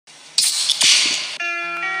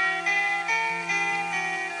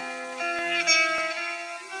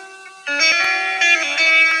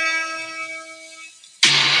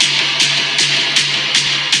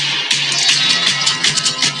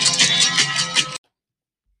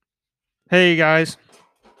Hey guys,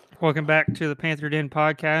 welcome back to the Panther Den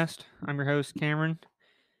podcast. I'm your host Cameron,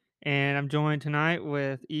 and I'm joined tonight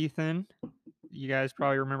with Ethan. You guys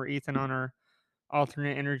probably remember Ethan on our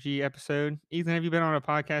alternate energy episode. Ethan, have you been on a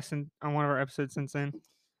podcast on one of our episodes since then?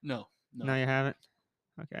 No. No, you haven't.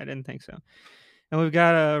 Okay, I didn't think so. And we've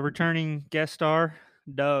got a returning guest star,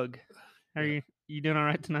 Doug. How are Yeah. you doing all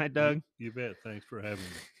right tonight, Doug? You bet. Thanks for having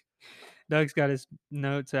me. Doug's got his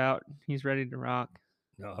notes out. He's ready to rock.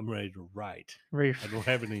 No, I'm ready to write. Ready I don't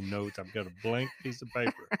have any notes. I've got a blank piece of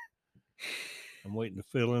paper. I'm waiting to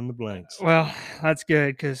fill in the blanks. Well, that's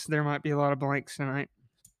good because there might be a lot of blanks tonight.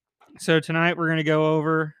 So tonight we're going to go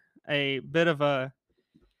over a bit of a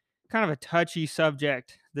kind of a touchy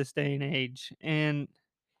subject this day and age, and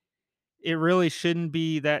it really shouldn't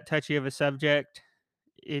be that touchy of a subject.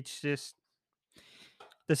 It's just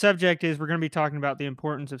the subject is we're going to be talking about the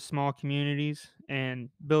importance of small communities and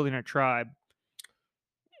building a tribe.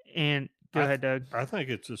 And go ahead, Doug. I think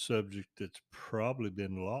it's a subject that's probably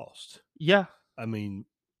been lost. Yeah, I mean,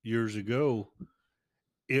 years ago,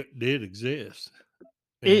 it did exist.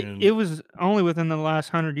 it was only within the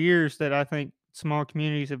last 100 years that I think small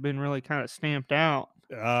communities have been really kind of stamped out.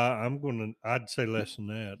 I'd say less than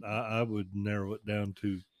that. I would narrow it down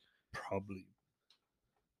to probably,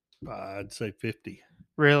 I'd say 50.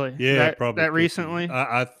 Really? Yeah, probably that 50. recently?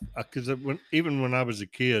 Because even when I was a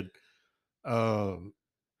kid,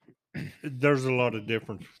 there's a lot of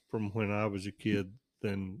difference from when I was a kid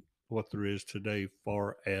than what there is today,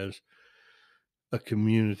 far as a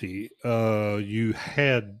community. You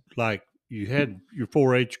had your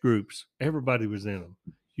 4-H groups. Everybody was in them.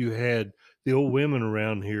 You had the old women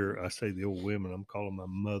around here. I say the old women. I'm calling my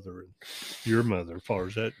mother and your mother, as far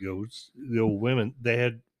as that goes. The old women. They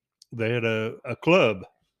had a club.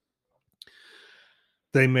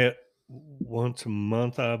 They met once a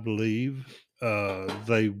month, I believe.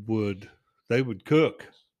 They would cook.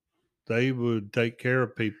 They would take care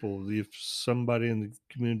of people if somebody in the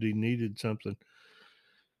community needed something.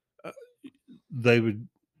 They would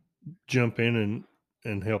jump in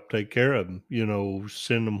and help take care of them.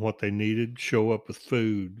 Send them what they needed, show up with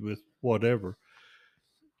food, with whatever.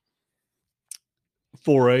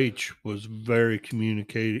 4-H was very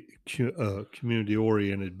community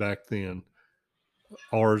oriented back then.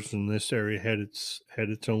 Ours in this area had its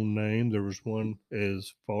own name. There was one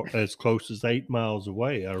as close as 8 miles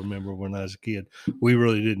away. I remember when I was a kid. We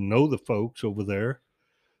really didn't know the folks over there.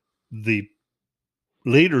 The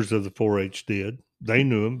leaders of the 4-H did. They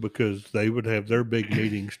knew them because they would have their big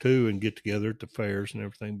meetings too and get together at the fairs and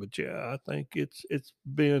everything. But yeah, I think it's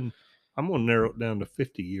been. I'm going to narrow it down to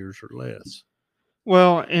 50 years or less.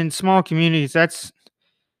 Well, in small communities, that's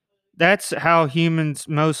how humans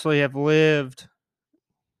mostly have lived.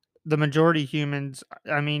 The majority of humans,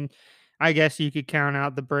 I mean, I guess you could count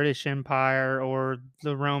out the British Empire or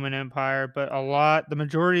the Roman Empire, but the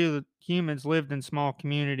majority of the humans lived in small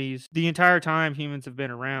communities the entire time humans have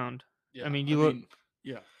been around. Yeah. I mean, yeah.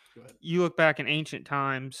 Go ahead. you look back in ancient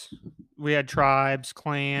times, we had tribes,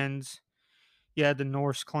 clans. You had the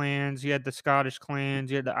Norse clans, you had the Scottish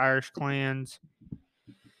clans, you had the Irish clans.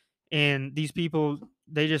 And these people,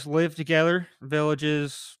 they just lived together,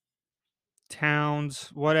 villages, towns,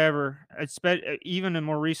 whatever. Even in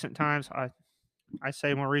more recent times, I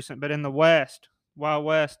say more recent, but in the West, Wild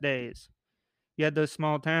West days, you had those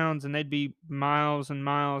small towns, and they'd be miles and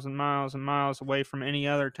miles and miles and miles away from any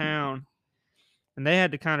other town, and they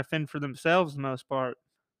had to kind of fend for themselves the most part.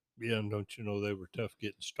 Yeah, and don't you know they were tough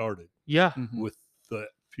getting started? Yeah, with the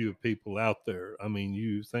few people out there. I mean,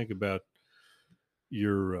 you think about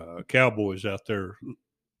your cowboys out there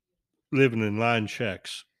living in line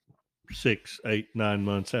shacks 6, 8, 9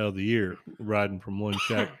 months out of the year, riding from one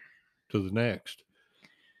shack to the next.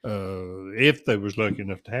 If they was lucky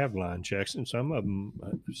enough to have line shacks, and some of them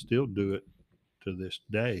still do it to this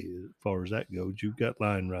day, as far as that goes. You've got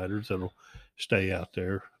line riders that'll stay out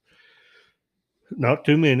there. Not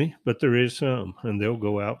too many, but there is some, and they'll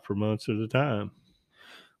go out for months at a time.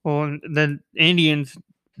 well, and then the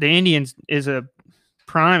Indians is a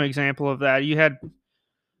prime example of that. You had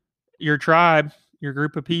your tribe, your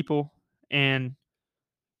group of people, and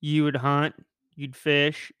you would hunt, you'd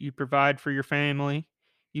fish, you'd provide for your family,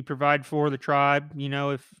 you provide for the tribe.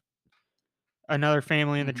 If another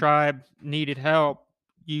family in the tribe needed help,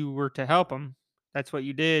 you were to help them. That's what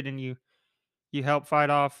you did, and you helped fight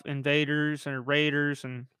off invaders or raiders,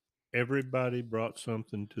 and Everybody brought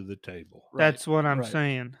something to the table. that's what I'm Right.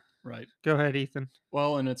 saying. Right. Go ahead, Ethan.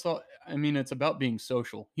 Well, and it's all. I mean, it's about being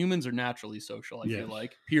social. Humans are naturally social. I Yes. feel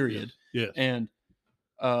like. Period. Yes. And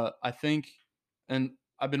I think, and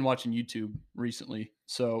I've been watching YouTube recently,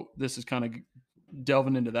 so this is kind of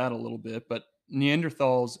delving into that a little bit, but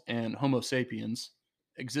Neanderthals and Homo sapiens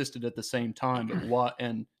existed at the same time, but what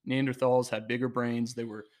and Neanderthals had bigger brains, they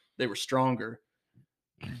were stronger,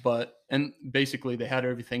 but and basically they had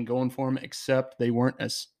everything going for them except they weren't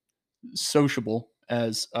as sociable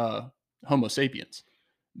as Homo sapiens.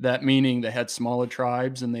 That meaning they had smaller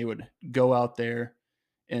tribes and they would go out there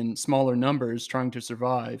in smaller numbers trying to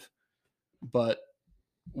survive. But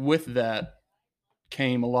with that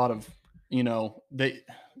came a lot of, they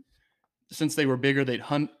since they were bigger, they'd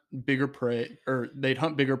hunt bigger prey,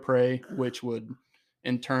 which would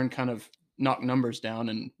in turn kind of knock numbers down.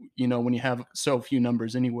 And when you have so few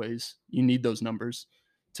numbers, anyways, you need those numbers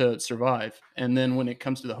to survive. And then when it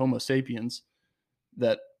comes to the Homo sapiens,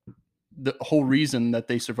 that the whole reason that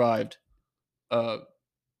they survived,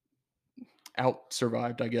 out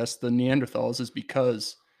survived, I guess, the Neanderthals is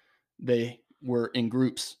because they were in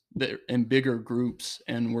groups, they're in bigger groups,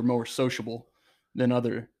 and were more sociable than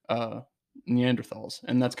other Neanderthals.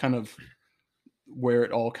 And that's kind of where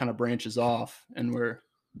it all kind of branches off, and where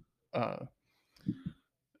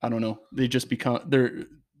I don't know, they just become they're.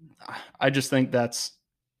 I just think that's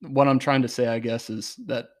what I'm trying to say, I guess, is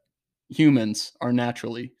that humans are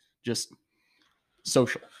naturally just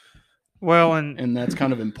social, Well, and and that's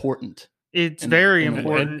kind of important. it's in- very in a way.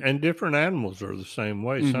 important. And different animals are the same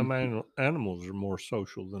way. Mhm. Some animals are more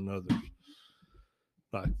social than others,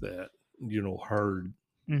 like that. Herd,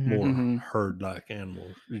 Mhm. more Mhm. herd-like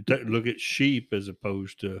animals. Look at sheep as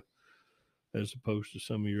opposed to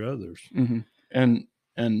some of your others. Mhm. And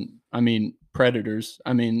I mean predators.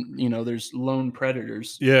 I mean, there's lone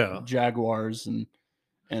predators, Yeah, jaguars and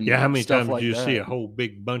yeah. How many stuff times like do you see a that. whole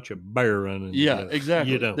big bunch of bear running? Yeah, together?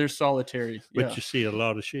 exactly. You don't, They're solitary. but Yeah, you see a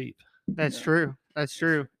lot of sheep. That's Yeah. true. That's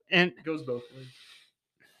true. And it goes both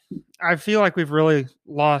ways. I feel like we've really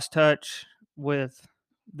lost touch with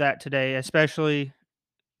that today, especially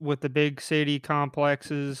with the big city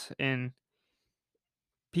complexes and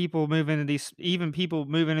people move into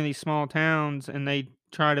these small towns, and they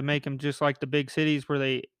try to make them just like the big cities where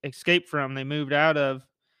they escaped from, they moved out of,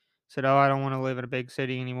 said, "Oh, I don't want to live in a big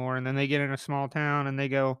city anymore." And then they get in a small town and they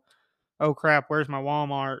go, "Oh crap, where's my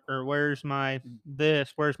Walmart, or where's my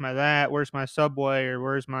this, where's my that, where's my Subway, or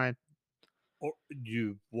where's my..." Or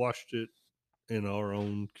you've watched it in our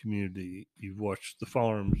own community. You've watched the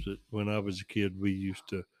farms that when I was a kid we used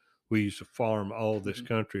to farm all this Mhm.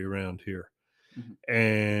 country around here. Mhm.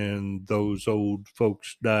 And those old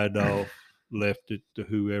folks died off, left it to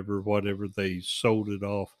whoever, whatever, they sold it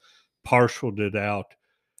off, parceled it out.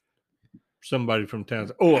 Somebody from town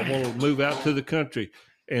said, "Oh, I want to move out to the country,"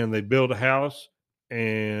 and they built a house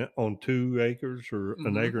and on 2 acres or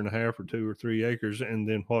an Mhm. acre and a half or 2 or 3 acres. And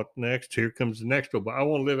then what next? Here comes the next old boy. I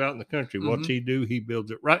want to live out in the country. What's Mhm. he do? He builds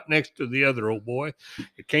it right next to the other old boy.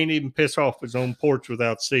 He can't even piss off his own porch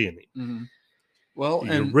without seeing him. Mhm. Well,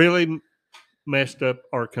 You and really messed up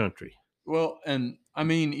our country. I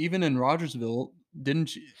mean, even in Rogersville,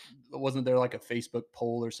 wasn't there like a Facebook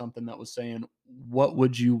poll or something that was saying, what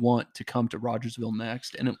would you want to come to Rogersville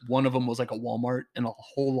next? And one of them was like a Walmart, and a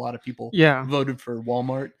whole lot of people Yeah. voted for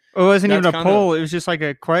Walmart. Well, it wasn't even That's a kinda- poll. It was just like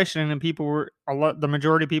a question, and the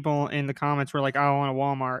majority of people in the comments were like, "I want a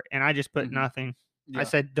Walmart," and I just put Mhm. nothing. I Yeah.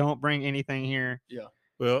 said, "Don't bring anything here."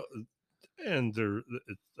 Well, and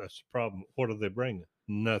that's the problem. What are they bringing?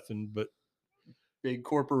 Nothing but Big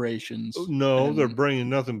corporations. no. They're and- bringing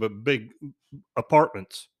nothing but big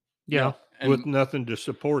apartments Yeah. with and nothing to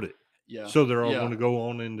support it. yeah. So they're all Yeah. going to go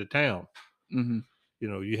on into town. hmm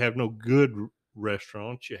You have no good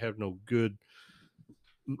restaurants. You have no good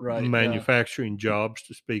Right. manufacturing jobs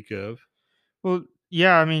to speak of. Well,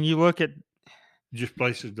 yeah. I mean, you look at Just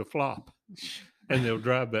places to flop, and they'll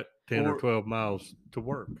drive that 10 or Or- 12 miles to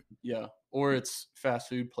work. Yeah. Or it's fast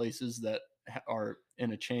food places that are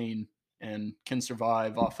in a chain and can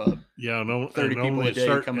survive off of Yeah, and 30 people only a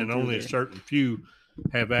day coming through only a there. certain few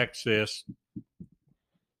have access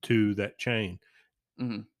to that chain.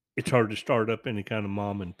 Mhm. It's hard to start up any kind of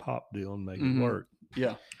mom and pop deal and make Mhm. it work.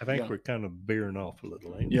 Yeah. I think Yeah. we're kind of veering off a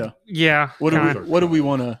little, ain't we? Yeah. yeah. What kinda. do we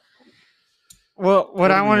want to? Well, what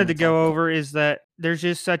do I we wanted wanna to talk go about? over is that there's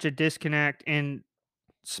just such a disconnect in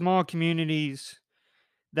small communities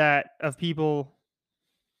that of people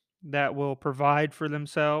that will provide for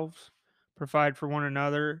themselves, provide for one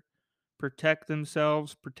another, protect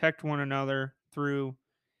themselves, protect one another through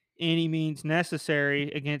any means necessary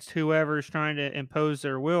against whoever is trying to impose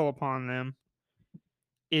their will upon them,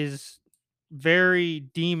 is very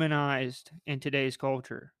demonized in today's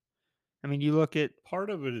culture. I mean, you look at Part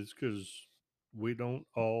of it is because we don't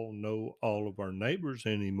all know all of our neighbors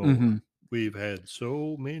anymore. Mhm. We've had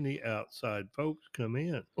so many outside folks come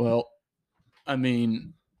in. Well, I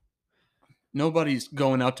mean, nobody's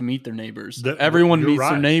going out to meet their neighbors. That- Everyone you're meets their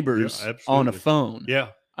right. Yeah, neighbors on a absolutely. phone. Yeah,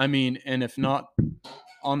 I mean, and if not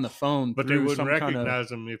on the phone, but they through wouldn't some kind of recognize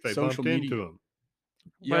them if they social bumped into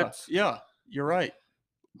media. them. Yeah, you're right.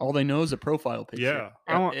 All they know is a profile picture.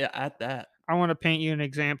 Yeah. At that. I want to paint you an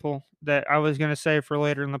example that I was going to say for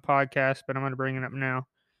later in the podcast, but I'm going to bring it up now.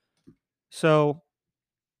 So,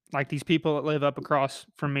 like these people that live up across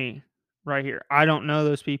from me right here, I don't know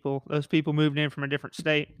those people. Those people moved in from a different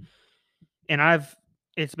state. And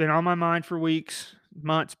it's been on my mind for weeks,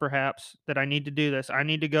 months perhaps, that I need to do this. I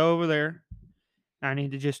need to go over there. I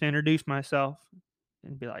need to just introduce myself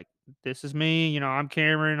and be like, this is me. You know, I'm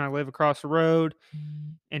Cameron. I live across the road,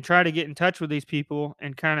 and try to get in touch with these people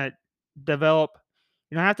and kind of develop.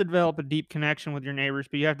 You don't have to develop a deep connection with your neighbors,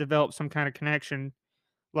 but you have to develop some kind of connection.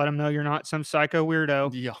 Let them know you're not some psycho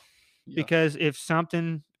weirdo. Yeah. Because if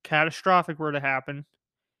something catastrophic were to happen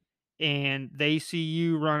and they see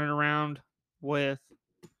you running around with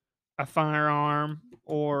a firearm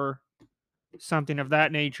or something of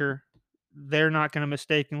that nature, they're not going to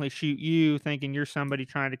mistakenly shoot you thinking you're somebody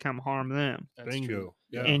trying to come harm them. That's Bingo. true.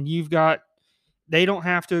 Yeah. And they don't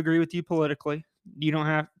have to agree with you politically. They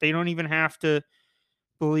don't even have to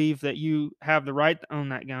believe that you have the right to own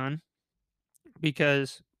that gun,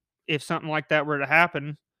 because if something like that were to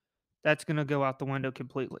happen, that's going to go out the window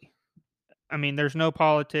completely. I mean, there's no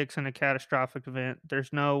politics in a catastrophic event.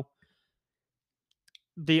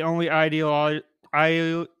 The only ideals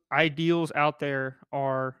out there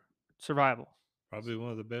are survival. Probably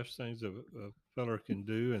one of the best things a fella can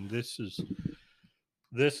do, and this is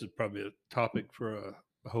probably a topic for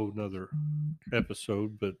a whole nother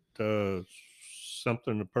episode. But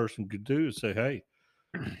something a person could do is say, "Hey,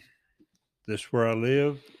 this is where I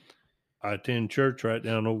live. I attend church right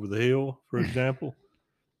down over the hill, for example.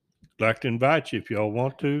 Like to invite you if y'all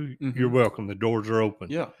want to. You're welcome. The doors are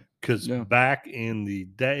open." Yeah. Because Yeah. back in the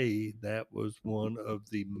day, that was one of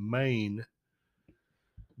the main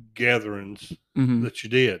gatherings Mm-hmm. that you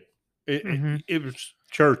did. It was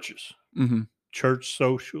churches, Mm-hmm. church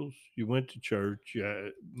socials. You went to church, you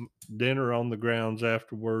had dinner on the grounds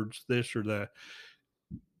afterwards, this or that.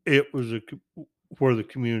 It was where the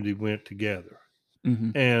community went together.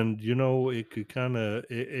 Mm-hmm. And, you know, it could kind of,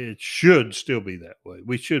 it should still be that way.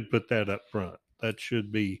 We should put that up front. That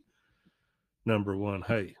should be number one.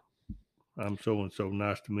 Hey, I'm so-and-so.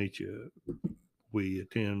 Nice to meet you. We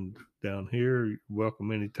attend down here. You're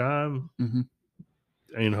welcome anytime. Mm-hmm.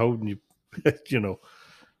 Ain't holding you, you know.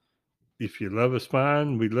 If you love us,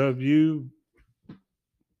 fine. We love you.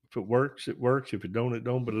 If it works, it works. If it don't, it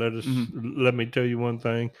don't. But let me tell you one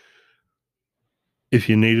thing. If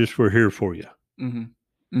you need us, we're here for you.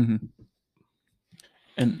 Mm-hmm. Mm-hmm.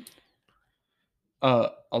 And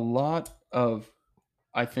a lot of,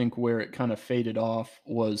 I think, where it kind of faded off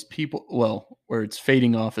was where it's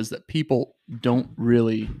fading off is that people don't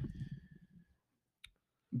really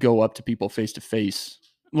go up to people face to face.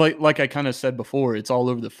 Like I kind of said before, it's all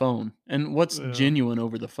over the phone. And what's genuine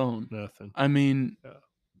over the phone? Nothing. I mean,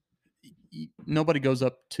 nobody goes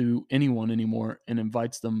up to anyone anymore and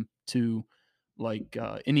invites them to like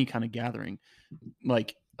any kind of gathering.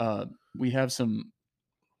 Like we have some.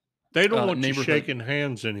 They don't want you shaking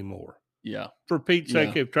hands anymore. Yeah. For Pete's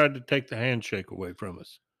sake, they've tried to take the handshake away from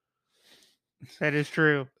us. That is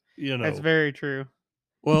true. You know, that's very true.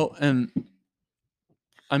 Well, and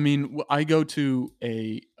I mean, I go to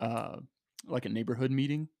a like a neighborhood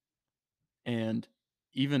meeting, and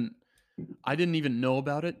I didn't even know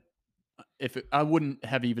about it. I wouldn't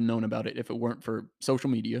have even known about it if it weren't for social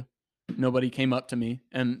media. Nobody came up to me,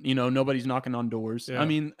 and nobody's knocking on doors. Yeah. I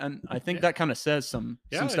mean, and I think that kind of says some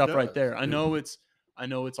stuff right there. I know it's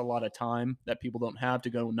a lot of time that people don't have to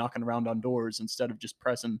go knocking around on doors instead of just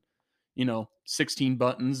pressing, 16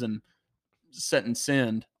 buttons and set and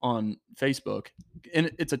send on Facebook.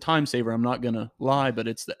 And it's a time saver. I'm not going to lie, but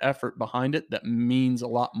it's the effort behind it that means a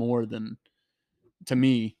lot more than, to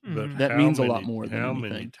me, but that means a lot more than how anything.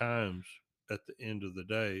 many times at the end of the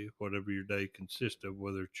day, whatever your day consists of,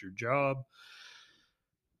 whether it's your job,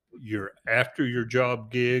 your after your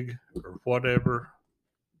job gig, or whatever,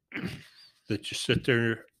 that you sit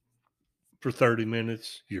there for 30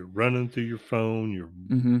 minutes, you're running through your phone,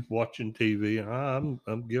 you're watching TV.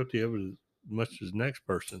 I'm guilty of it as much as the next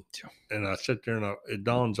person. And I sit there and it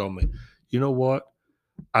dawns on me, you know what?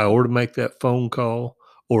 I ought to make that phone call,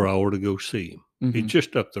 or I ought to go see him. He's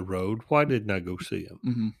just up the road. Why didn't I go see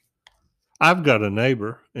him? I've got a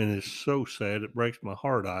neighbor, and it's so sad. It breaks my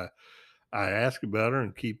heart. I ask about her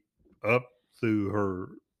and keep up through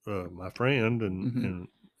her, my friend and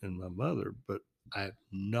my mother, but I have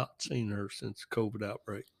not seen her since the COVID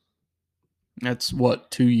outbreak. That's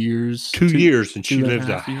what, 2 years? 2 years, and she 2.5 lives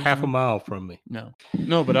a years half a now? mile from me. No,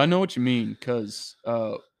 but I know what you mean because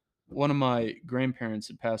one of my grandparents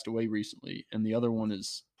had passed away recently, and the other one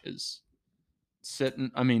is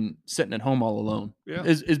sitting at home all alone. Yeah.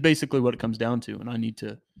 Is basically what it comes down to, and I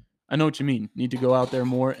know what you mean. Need to go out there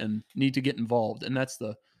more and need to get involved, and that's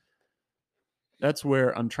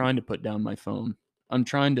where I'm trying to put down my phone. I'm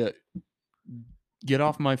trying to get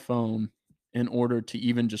off my phone in order to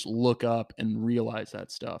even just look up and realize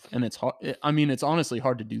that stuff. And it's hard. It's honestly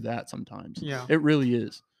hard to do that sometimes. Yeah. It really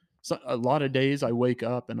is. So a lot of days I wake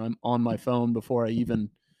up and I'm on my phone before I even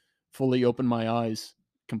fully open my eyes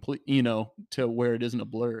to where it isn't a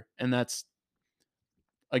blur. And that's,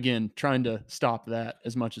 again, trying to stop that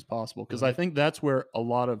as much as possible. Because I Right. think that's where a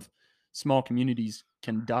lot of small communities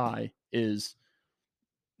can die, is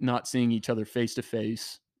not seeing each other face to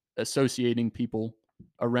face, associating people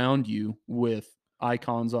around you with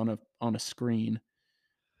icons on a screen,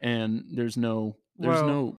 and there's no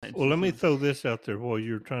Well, let me throw this out there while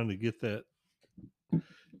you're trying to get that.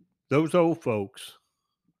 Those old folks,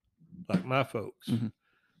 like my folks, Mhm.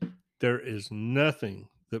 there is nothing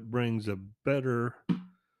that brings a better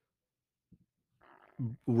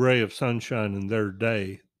ray of sunshine in their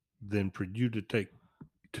day than for you to take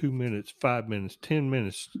 2 minutes, 5 minutes, 10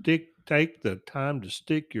 minutes, take the time to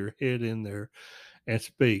stick your head in there and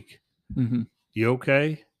speak. Mhm. You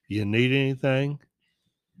okay? You need anything?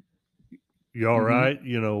 You all Mhm. right?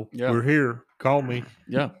 Yeah. We're here. Call me.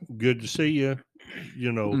 Yeah. Good to see you.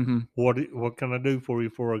 Mhm. What can I do for you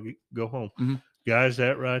before I go home? Mhm. Guys,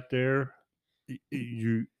 that right there,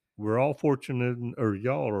 we're all fortunate, or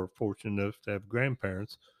y'all are fortunate enough to have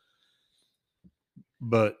grandparents,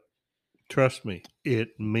 but trust me,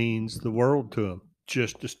 it means the world to them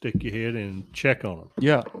just to stick your head in and check on them.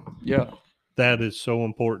 Yeah. Yeah. That is so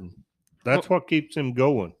important. That's what keeps them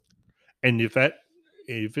going. And if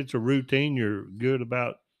it's a routine you're good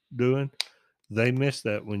about doing, they miss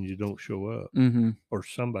that when you don't show up, Mhm. or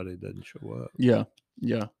somebody doesn't show up. Yeah.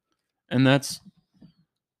 Yeah. And that's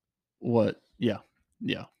what. Yeah.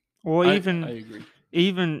 Yeah. Well, I even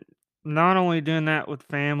agree. not only doing that with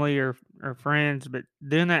family or friends, but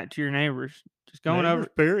doing that to your neighbors. Just going Neighbors,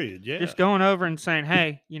 over, period. Yeah. just going over and saying,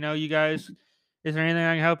 "Hey, you guys, is there anything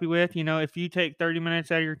I can help you with? If you take 30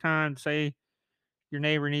 minutes out of your time, say your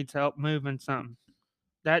neighbor needs help moving something,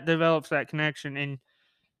 that develops that connection. And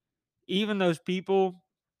even those people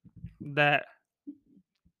that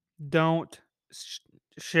don't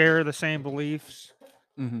share the same beliefs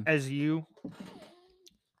Mhm. as you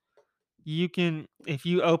can, if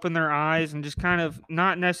you open their eyes and just kind of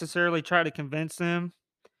not necessarily try to convince them,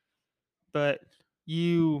 but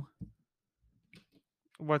you,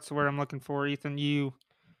 what's the word I'm looking for, Ethan? You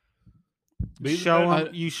Be the show better,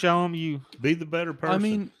 them, you show them, you be the better person. I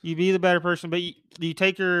mean, you be the better person, but you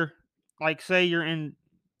take your, like, say you're into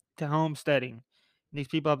homesteading, and these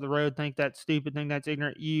people up the road think that's stupid, think that's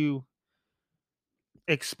ignorant. You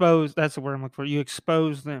expose, that's the word I'm looking for. You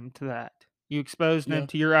expose them to that. You expose them yeah.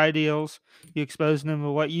 to your ideals. You expose them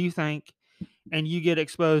to what you think, and you get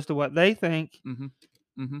exposed to what they think. Mhm.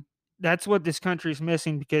 Mhm. That's what this country is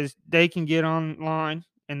missing, because they can get online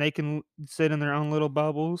and they can sit in their own little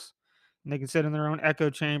bubbles, and they can sit in their own echo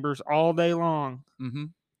chambers all day long.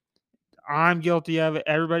 Mhm. I'm guilty of it.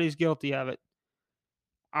 Everybody's guilty of it.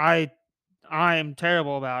 I I am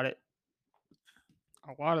terrible about it.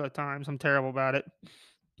 A lot of the times I'm terrible about it.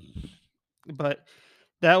 But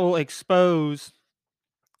that will expose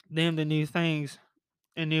them to new things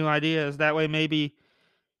and new ideas. That way, maybe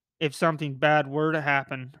if something bad were to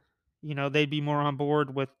happen, they'd be more on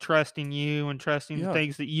board with trusting you and trusting the Yeah.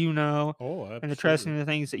 things that you know, Oh, and the trusting absolutely. the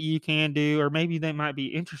things that you can do. Or maybe they might be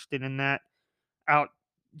interested in that out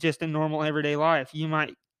just in normal everyday life. You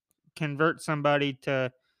might convert somebody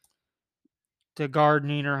to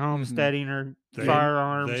gardening or Mhm. homesteading or They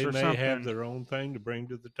firearms they or may have something. their own thing to bring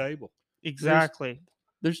to the table. Exactly.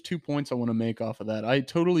 There's 2 points I want to make off of that. I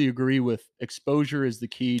totally agree with exposure is the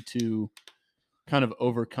key to kind of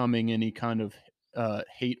overcoming any kind of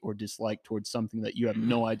hate or dislike towards something that you have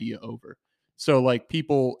no idea over. So, like,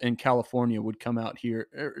 people in California would come out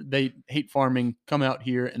here, they hate farming, come out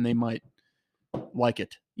here, and they might like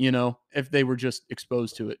it, if they were just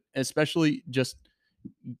exposed to it, especially just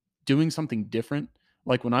doing something different.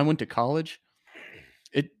 Like when I went to college,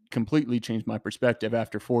 it completely changed my perspective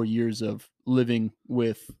after 4 years of living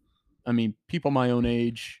with, people my own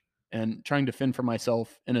age and trying to fend for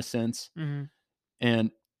myself in a sense. Hmm.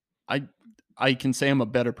 And I I can say I'm a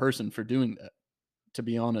better person for doing that, to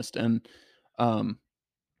be honest. And um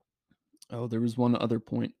there was one other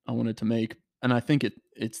point I wanted to make, and I think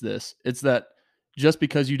it's this. It's that just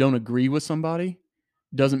because you don't agree with somebody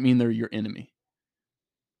doesn't mean they're your enemy.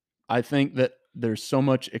 I think that there's so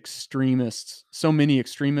many extremists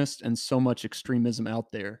and so much extremism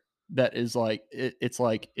out there that is like, it's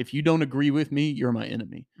like, if you don't agree with me, you're my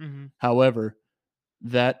enemy. Mm-hmm. However,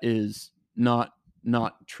 that is not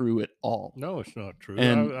true at all. No, it's not true.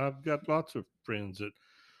 And- I've got lots of friends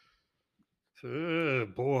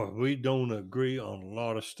that, boy, we don't agree on a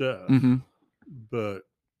lot of stuff, Mhm. but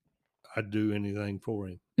I'd do anything for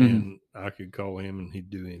him, Mhm. and I could call him, and he'd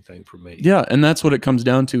do anything for me. Yeah, and that's what it comes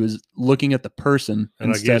down to, is looking at the person And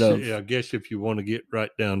instead of. I guess if you want to get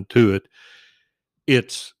right down to it,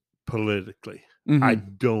 it's politically. Mhm. I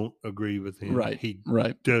don't agree with him. Right, He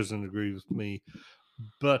right. doesn't agree with me.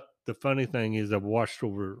 But the funny thing is, I've watched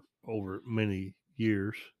over many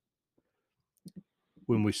years.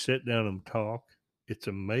 When we sit down and talk, it's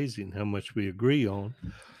amazing how much we agree on.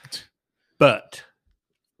 But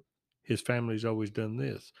his family's always done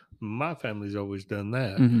this. My family's always done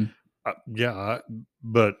that. Mhm.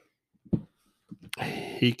 But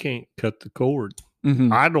he can't cut the cord.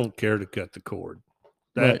 Mhm. I don't care to cut the cord.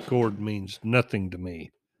 That Right. cord means nothing to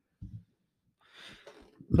me.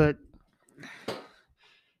 But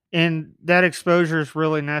and that exposure is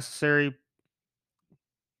really necessary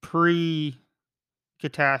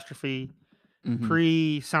pre-catastrophe, Mhm.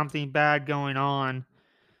 pre something bad going on.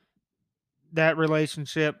 That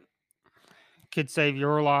relationship could save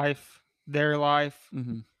your life, their life.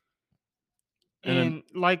 Mhm. And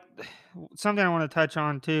like something I want to touch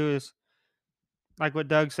on too is like what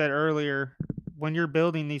Doug said earlier, when you're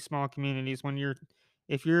building these small communities,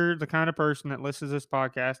 if you're the kind of person that listens to this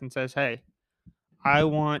podcast and says, "Hey, I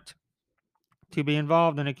want to be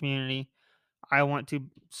involved in a community. I want to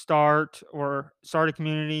start a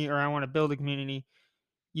community, or I want to build a community,"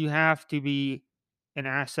 you have to be an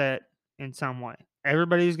asset in some way.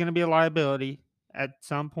 Everybody's going to be a liability at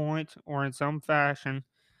some point or in some fashion,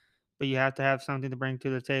 but you have to have something to bring to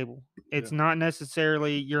the table. It's not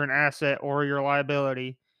necessarily you're an asset or you're a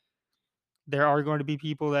liability. There are going to be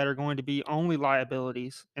people that are going to be only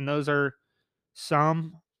liabilities, and those are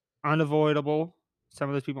some unavoidable. Some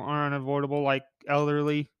of those people are unavoidable, like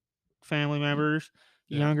elderly family members,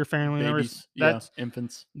 Yeah. younger family members. Babies,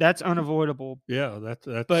 infants. That's unavoidable. Yeah, that's.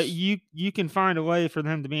 But you can find a way for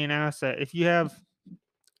them to be an asset. If you have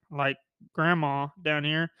like grandma down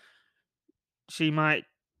here, she might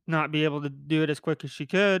not be able to do it as quick as she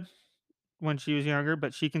could when she was younger,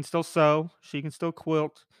 but she can still sew, she can still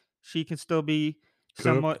quilt, she can still be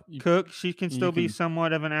somewhat cook, she can still be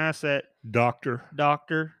somewhat of an asset. Doctor.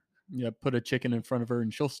 Yeah, put a chicken in front of her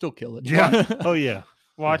and she'll still kill it. Yeah. Oh yeah.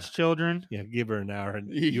 Watch children. Yeah, give her an hour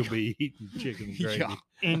and you'll be eating chicken and gravy. Yeah.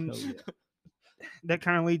 And Oh, yeah. that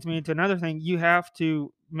kind of leads me into another thing. You have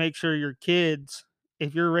to make sure your kids,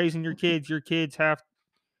 if you're raising your kids have.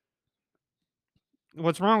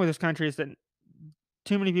 What's wrong with this country is that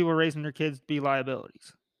too many people are raising their kids to be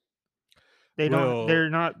liabilities. They're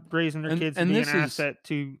not raising their kids to be an asset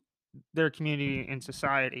to their community and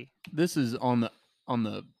society. This is on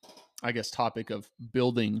the I guess topic of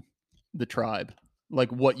building the tribe,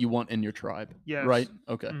 like what you want in your tribe. Yes. Right?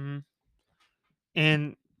 Okay. Mm-hmm.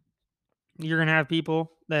 And you're going to have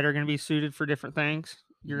people that are going to be suited for different things.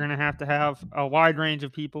 You're going to have a wide range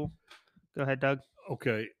of people. Go ahead, Doug.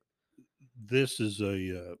 Okay. This is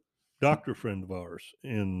a doctor friend of ours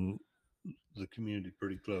in the community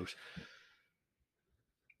pretty close.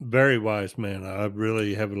 Very wise man. I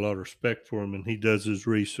really have a lot of respect for him, and he does his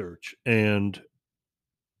research. And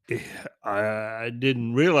I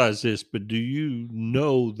didn't realize this, but do you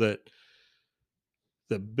know that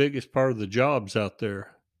the biggest part of the jobs out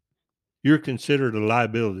there, you're considered a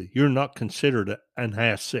liability. You're not considered an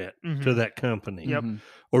asset to that company. Yep.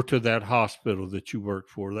 Or to that hospital that you work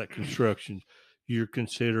for, that construction. You're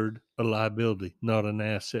considered a liability, not an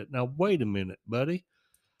asset. Now, wait a minute, buddy.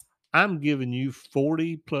 I'm giving you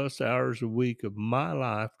 40 plus hours a week of my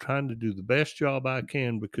life trying to do the best job I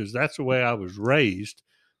can because that's the way I was raised.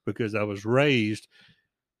 Because I was raised,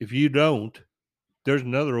 if you don't, there's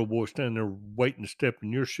another old boy standing there waiting to step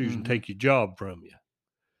in your shoes and take your job from you.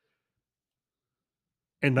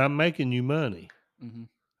 And I'm making you money. Mm-hmm.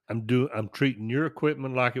 I'm treating your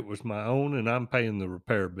equipment like it was my own, and I'm paying the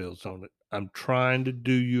repair bills on it. I'm trying to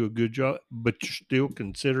do you a good job, but you're still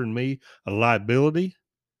considering me a liability.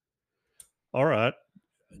 All right.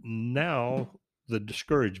 Now the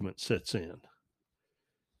discouragement sets in.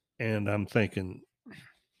 And I'm thinking,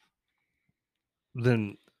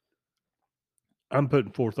 then I'm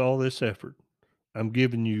putting forth all this effort. I'm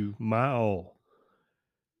giving you my all.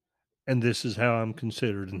 And this is how I'm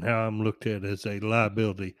considered and how I'm looked at as a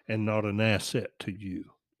liability and not an asset to you.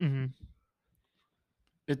 Mm-hmm.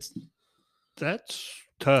 It's That's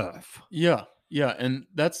tough. yeah, and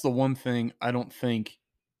that's the one thing I don't think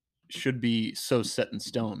should be so set in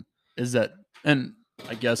stone is that, and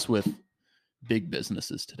I guess with big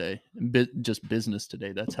businesses today, and just business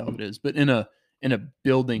today, that's how it is. But in a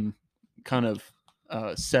building kind of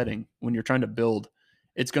setting, when you're trying to build,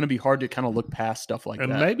 it's going to be hard to kind of look past stuff like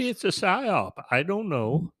And that. maybe it's a psyop. I don't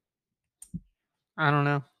know. I don't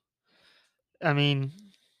know. I mean,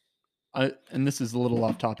 And this is a little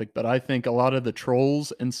off topic, but I think a lot of the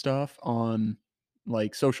trolls and stuff on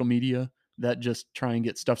like social media that just try and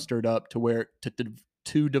get stuff stirred up to where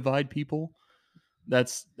to divide people,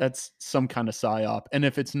 that's some kind of psyop. And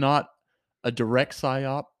if it's not a direct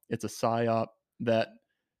psyop, it's a psyop that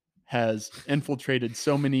has infiltrated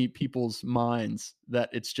so many people's minds that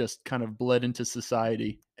it's just kind of bled into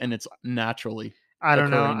society, and it's naturally I don't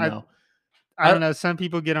know. occurring now. I don't know. Some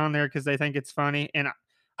people get on there because they think it's funny, and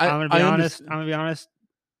I'm gonna be honest. I'm gonna be honest.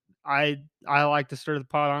 I like to stir the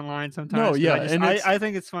pot online sometimes. yeah, and I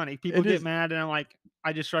think it's funny. People get is. mad, and I'm like,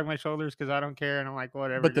 I just shrug my shoulders because I don't care, and I'm like,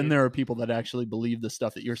 whatever. But then dude. there are people that actually believe the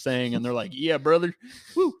stuff that you're saying, and they're like, "Yeah, brother,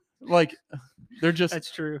 woo!" Like they're just,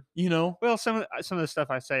 That's true. you know. Well, some of the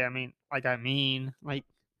stuff I say, like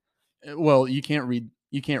Well, you can't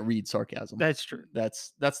read sarcasm. that's true.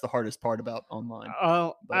 That's the hardest part about online.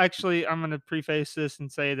 But- Actually, I'm gonna preface this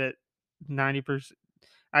and say that 90%,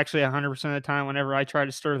 actually 100% of the time, whenever I try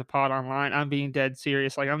to stir the pot online, I'm being dead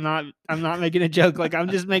serious. Like I'm not making a joke. Like I'm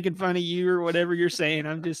just making fun of you or whatever you're saying.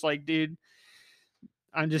 I'm just like, dude,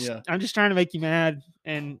 I'm just trying to make you mad,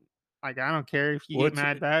 and like I don't care if you get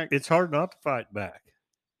mad back. It's hard not to fight back.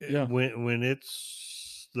 Yeah. When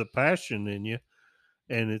it's the passion in you,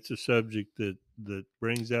 and it's a subject that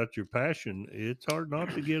brings out your passion, it's hard not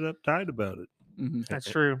to get uptight about it. Mhm. That's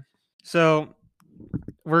true. So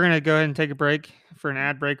we're gonna go ahead and take a break for an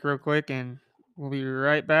ad break real quick, and we'll be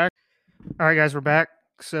right back. All right, guys, we're back.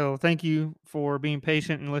 So thank you for being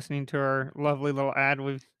patient and listening to our lovely little ad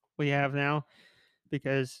we have now,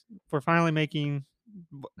 because we're finally making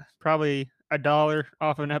probably $1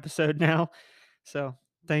 off an episode now. So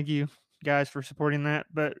thank you guys for supporting that.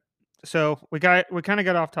 But so we kind of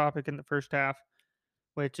got off topic in the first half,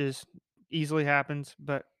 which is easily happens,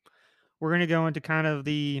 but we're gonna go into kind of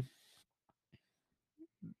the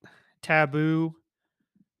taboo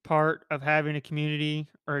part of having a community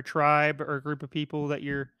or a tribe or a group of people that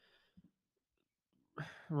you're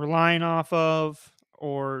relying off of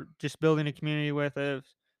or just building a community with,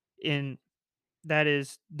 in that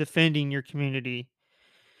is defending your community.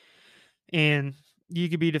 And you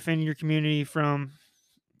could be defending your community from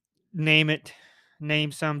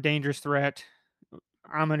name some dangerous threat.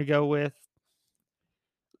 I'm going to go with,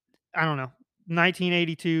 I don't know,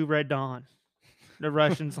 1982 Red Dawn, the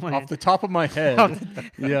Russians land. Off the top of my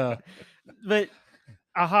head, yeah. But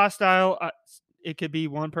a hostile, it could be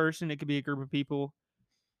one person, it could be a group of people.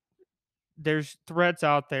 There's threats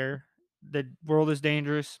out there. The world is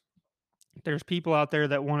dangerous. There's people out there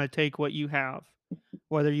that want to take what you have.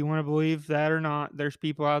 Whether you want to believe that or not, there's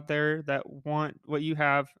people out there that want what you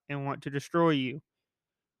have and want to destroy you.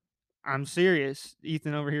 I'm serious.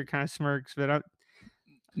 Ethan over here kind of smirks, but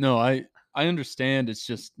No, I understand. It's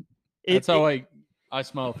just that's how I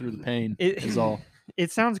smile through the pain. Is all.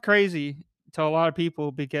 It sounds crazy to a lot of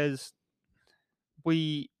people because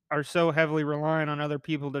we are so heavily reliant on other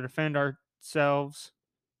people to defend ourselves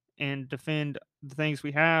and defend the things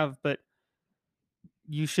we have, but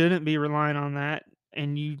you shouldn't be relying on that,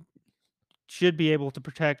 and you should be able to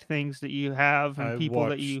protect things that you have and people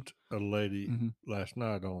that you. A lady last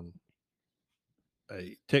night on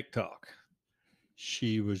a TikTok.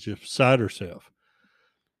 She was just beside herself.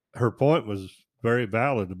 Her point was very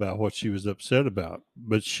valid about what she was upset about,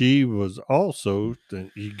 but she was also,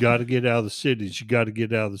 you got to get out of the cities. You got to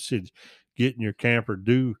get out of the cities. Get in your camper.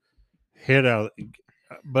 Head out.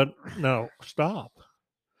 But no, stop.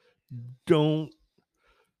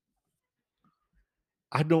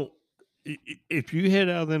 If you head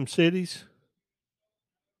out of them cities,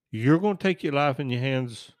 you're going to take your life in your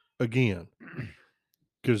hands again,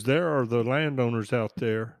 because there are the landowners out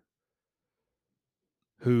there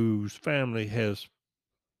whose family has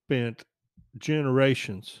spent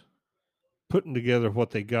generations putting together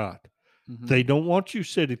what they got. They don't want you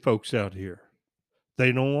city folks out here.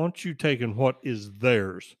 They don't want you taking what is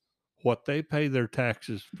theirs, what they pay their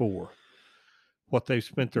taxes for, what they've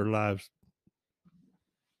spent their lives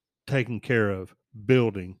taking care of,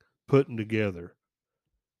 building, putting together.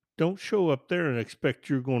 Don't show up there and expect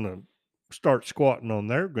you're going to start squatting on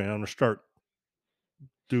their ground or start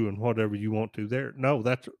doing whatever you want to there. No,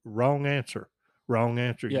 that's wrong answer. Wrong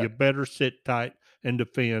answer. Yeah. You better sit tight and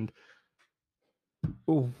defend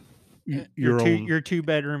Ooh, your own. your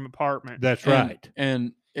 2-bedroom apartment. That's And-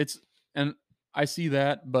 right. And I see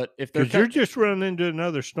that, but if they're Because you're just running into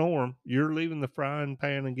another storm, you're leaving the frying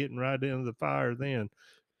pan and getting right into the fire. Then,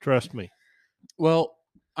 trust me. well,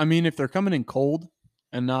 I mean, if they're coming in cold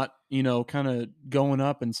and not, kind of going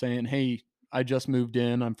up and saying, "Hey, I just moved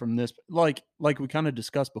in. I'm from this," like we kind of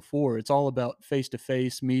discussed before. It's all about face to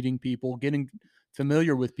face, meeting people, getting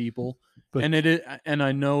familiar with people, But and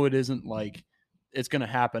I know it isn't like it's going to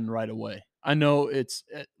happen right away. I know it's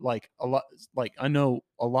like a lot. Like I know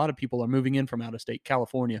a lot of people are moving in from out of state,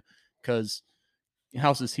 California, because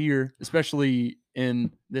houses here, especially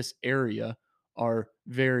in this area, are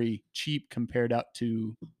very cheap compared out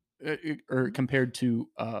to or compared to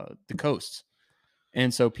the coasts.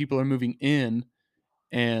 And so people are moving in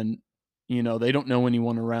and they don't know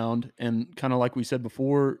anyone around, and kind of like we said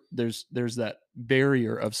before, there's that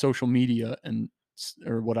barrier of social media, and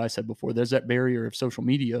or what I said before, there's that barrier of social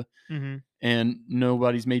media, Mm-hmm. and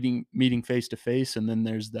nobody's meeting face to face, and then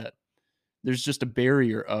there's just a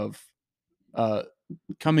barrier of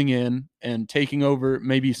coming in and taking over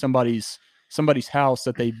maybe somebody's house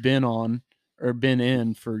that they've been on or been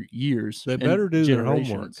in for years. they and better do their homework.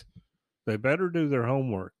 generations. They better do their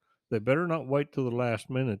homework. They better not wait till the last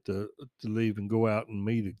minute to leave and go out and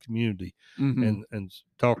meet a community Mhm. and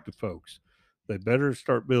talk to folks. They better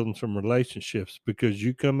start building some relationships, because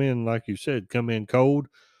you come in, like you said, come in cold.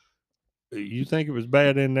 You think it was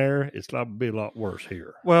bad in there, it's liable to be a lot worse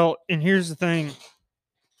here. Well, and here's the thing: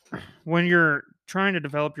 when you're trying to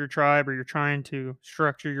develop your tribe or you're trying to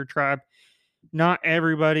structure your tribe, not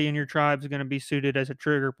everybody in your tribe is going to be suited as a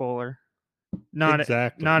trigger puller.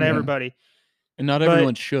 Exactly. Not Yeah. everybody. And not But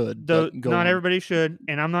everyone should. Though But go not on. everybody should,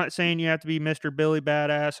 and I'm not saying you have to be Mr. Billy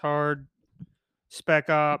Badass Hard Spec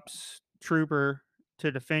Ops Trooper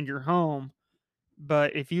to defend your home.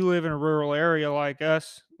 But if you live in a rural area like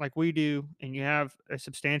us, like we do, and you have a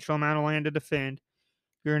substantial amount of land to defend,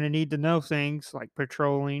 you're going to need to know things like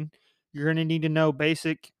patrolling. You're going to need to know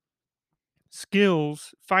basic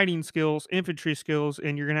skills, fighting skills, infantry skills,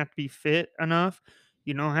 and you're going to have to be fit enough.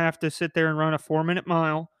 You don't have to sit there and run a 4-minute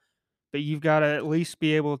mile, but you've got to at least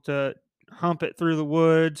be able to hump it through the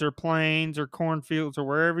woods or plains or cornfields or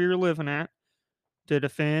wherever you're living at to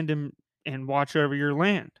defend and watch over your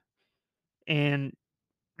land. And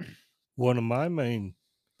One of my main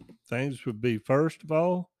things would be, first of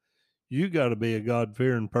all, you got to be a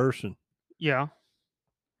God-fearing person, yeah,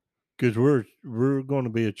 because we're going to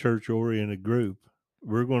be a church-oriented group.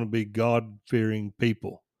 We're going to be God-fearing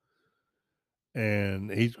people,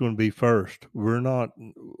 and He's going to be first. We're not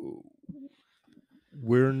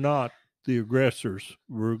the aggressors.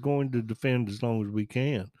 We're going to defend as long as we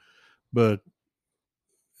can,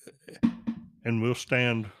 and we'll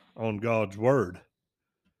stand on God's word,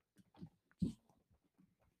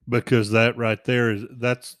 because that right there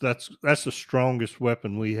that's the strongest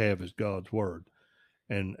weapon we have, is God's word.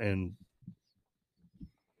 And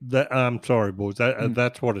that, I'm sorry, boys,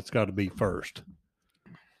 that's what it's got to be first.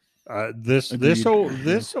 This Agreed.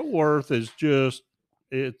 whole earth is just,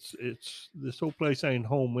 it's this whole place ain't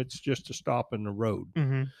home. It's just a stop in the road.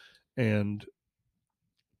 mm-hmm. And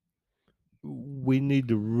we need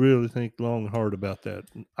to really think long and hard about that.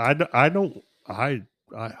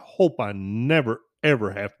 I hope I never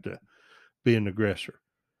ever have to be an aggressor,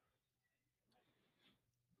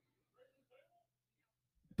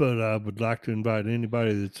 but I would like to invite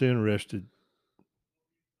anybody that's interested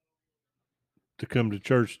to come to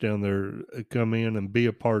church down there, come in and be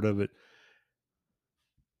a part of it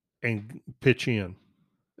and pitch in,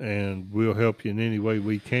 and we'll help you in any way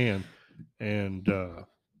we can. And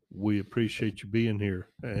we appreciate you being here.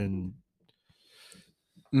 And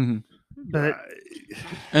Mhm. But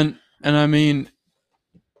And I mean,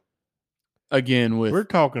 again, with we're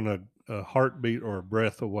talking a heartbeat or a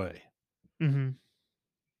breath away. mm-hmm.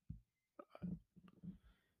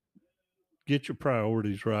 Get your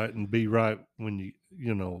priorities right and be right when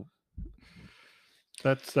you know.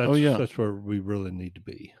 That's Oh, yeah. that's where we really need to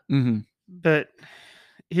be. Mhm. But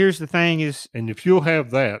here's the thing: is And if you'll have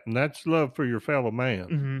that, and that's love for your fellow man,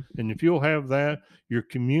 mm-hmm. and if you'll have that, your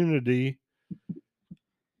community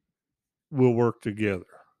will work together.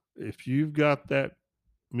 If you've got that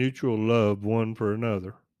mutual love one for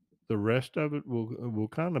another, the rest of it will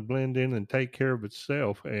kind of blend in and take care of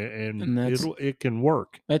itself, And and that's- it can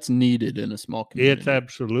work. that's needed in a small community. It's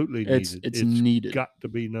absolutely It's- needed. it's needed. Got to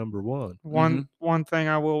be number one. One thing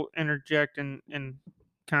I will interject and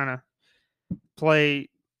kind of play,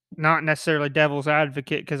 not necessarily devil's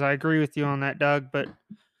advocate, because I agree with you on that, Doug, but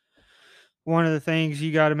one of the things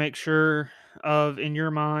you got to make sure of in your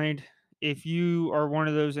mind if you are one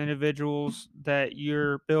of those individuals that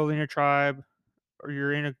you're building a tribe or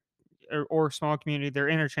you're in or a small community, they're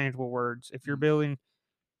interchangeable words. If you're building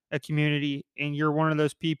a community and you're one of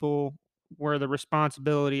those people where the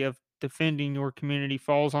responsibility of defending your community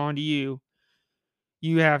falls onto you,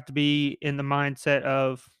 you have to be in the mindset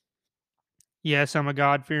of, yes, I'm a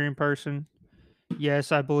God fearing person.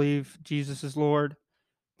 Yes, I believe Jesus is Lord.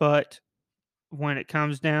 But when it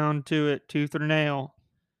comes down to it, tooth or nail,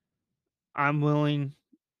 I'm willing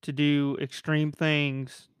to do extreme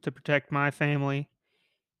things to protect my family.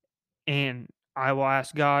 And I will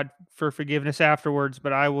ask God for forgiveness afterwards,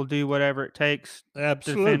 but I will do whatever it takes to defend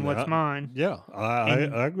Absolutely. what's mine. Yeah,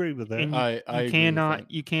 And I agree with that. and I agree with that.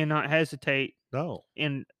 you cannot hesitate No.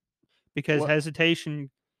 in because What- hesitation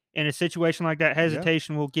in a situation like that,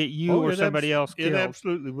 hesitation will get you Oh, or somebody else It killed.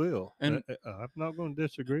 absolutely will. And- I'm not going to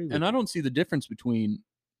disagree with And you. I don't see the difference between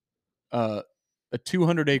a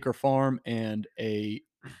 200-acre farm and a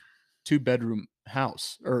 2-bedroom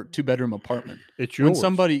house or 2-bedroom apartment. It's When yours.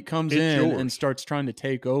 somebody comes It's in and yours. starts trying to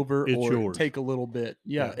take over It's or yours. take a little bit,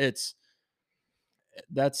 Yeah.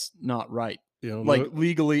 that's not right. You know, Like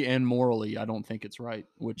legally and morally, I don't think it's right,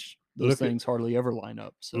 which those Look at- things hardly ever line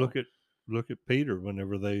up. So look at Peter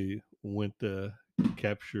whenever they went to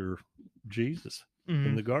capture Jesus in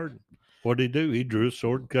Mhm. the garden. What did he do? He drew a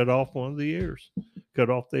sword and cut off one of the ears. Cut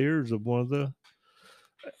off the ears of one of the.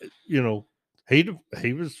 You know,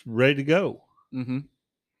 he was ready to go. mhm.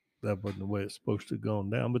 That wasn't the way it's supposed to have gone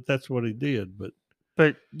down, but that's what he did. But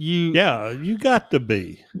But yeah, you got to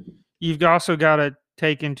be. you've also got to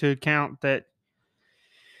take into account that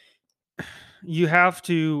you have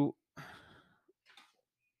to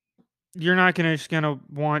you're not just going to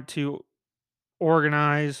want to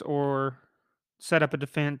organize or set up a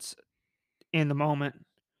defense in the moment.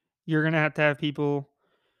 You're going to have people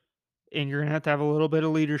and you're going to have a little bit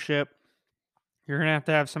of leadership. You're going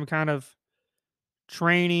to have some kind of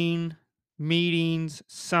training, meetings,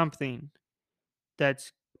 something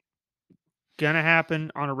that's going to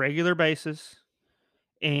happen on a regular basis,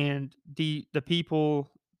 and the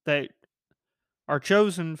people that are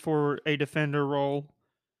chosen for a defender role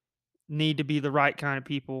need to be the right kind of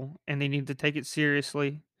people, and they need to take it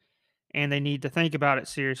seriously, and they need to think about it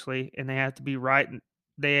seriously, and they have to be right, and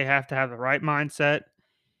they have to have the right mindset.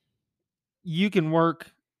 You can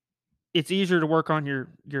work It's easier to work on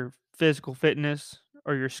your physical fitness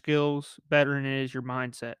or your skills better than it is your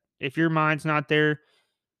mindset. If your mind's not there,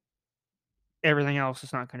 everything else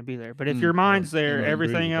is not going to be there. But if your mind's there, I agree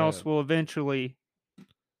everything with else that. will eventually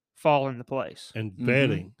fall into place. And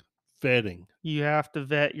Mhm. vetting You have to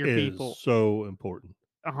vet your is people so important.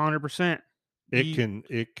 100%. It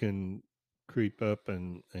can creep up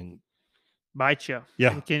and Bite you.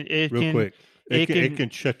 yeah, It real can quick. it It can can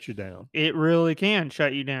shut you down. it really can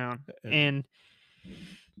shut you down. And- And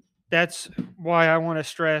that's why I want to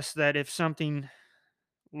stress that if something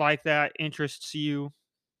like that interests you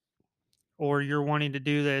or you're wanting to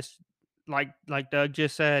do this, like Doug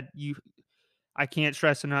just said, I can't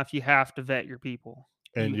stress enough, you have to vet your people.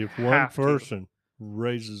 And You if one have to. person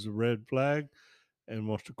raises a red flag and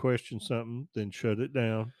wants to question something, then shut it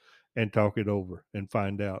down and talk it over and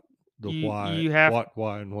find out the why,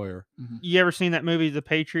 why, and where. You ever seen that movie, The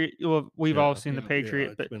Patriot? Well, we've all seen The Yeah, Patriot,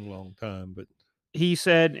 it's but been a long time, but he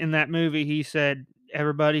said in that movie,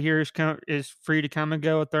 everybody here is free to come and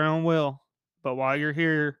go at their own will, but while you're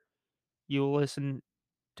here, you will listen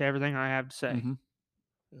to everything I have to say. Mhm.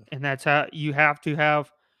 And that's how you have to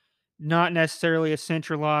have not necessarily a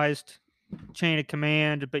centralized chain of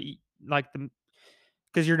command, but like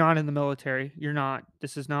because you're not in the military.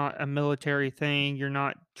 This is not a military thing. You're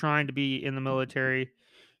not trying to be in the military.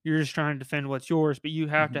 You're just trying to defend what's yours, but you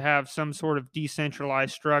have to have some sort of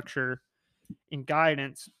decentralized structure and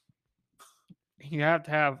guidance. You have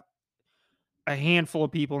to have a handful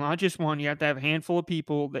of people, not just one. You have to have a handful of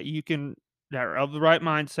people that are of the right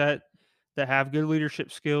mindset, that have good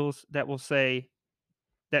leadership skills, that will say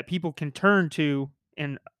that people can turn to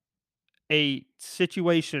in a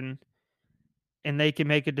situation and they can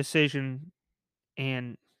make a decision.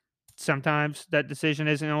 And sometimes that decision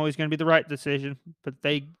isn't always going to be the right decision, but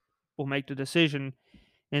they will make the decision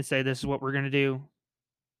and say, this is what we're going to do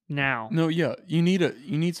now. No, yeah, you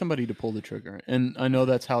need somebody to pull the trigger, and I know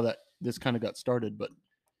that's how this kind of got started. But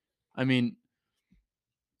I mean,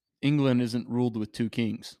 England isn't ruled with 2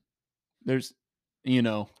 kings. There's,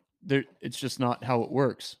 it's just not how it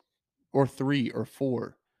works, or 3 or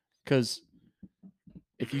 4, because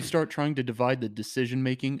if you start trying to divide the decision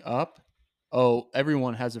making up,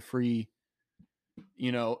 everyone has a free,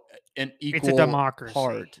 an equal democracy.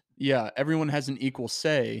 part. Yeah, everyone has an equal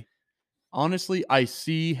say. Honestly, I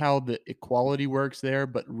see how the equality works there,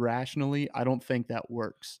 but rationally, I don't think that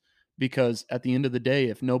works. Because at the end of the day,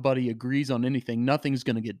 if nobody agrees on anything, nothing's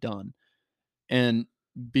going to get done. And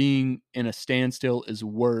being in a standstill is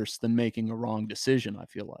worse than making a wrong decision, I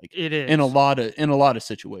feel like. It is. In a lot of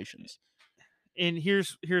situations. And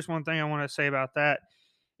here's one thing I want to say about that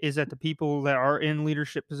is that the people that are in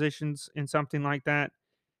leadership positions in something like that,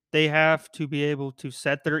 they have to be able to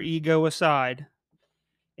set their ego aside,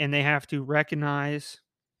 and they have to recognize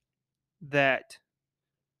that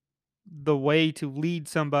the way to lead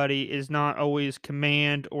somebody is not always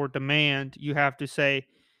command or demand. You have to say,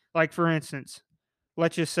 like for instance,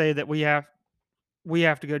 let's just say that we have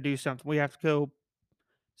to go do something. We have to go,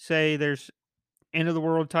 say there's end of the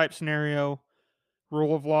world type scenario,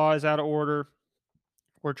 rule of law is out of order.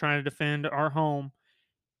 We're trying to defend our home,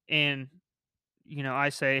 and I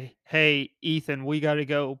say, "Hey, Ethan, we got to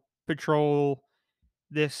go patrol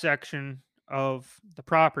this section of the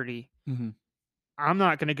property." Mm-hmm. I'm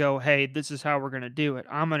not going to go, "Hey, this is how we're going to do it."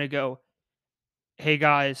 I'm going to go, "Hey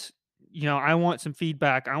guys, I want some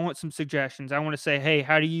feedback. I want some suggestions. I want to say, hey,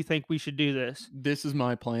 how do you think we should do this?" This is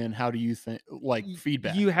my plan. How do you think? Like Y-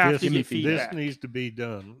 feedback. You have to Give me get feedback. feedback. This needs to be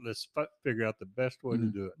done. Let's figure out the best way to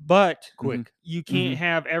Mhm. do it. But Quick. you can't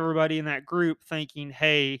have everybody in that group thinking,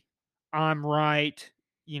 "Hey, I'm right.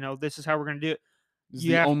 This is how we're going to do it." This is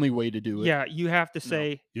You the have, only way to do it. yeah, you have to No.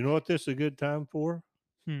 say, You know what this is a good time for?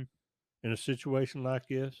 Hmm. In a situation like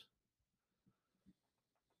this?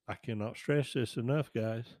 I cannot stress this enough,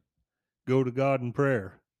 guys. Go to God in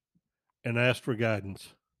prayer and ask for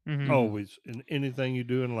guidance. Mhm. Always, in anything you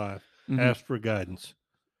do in life, Mhm. ask for guidance.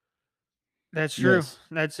 That's true. Yes.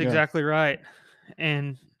 That's Yeah. exactly right.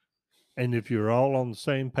 And And if you're all on the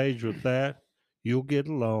same page with that, you'll get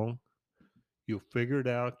along. You'll figure it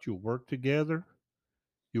out. You'll work together.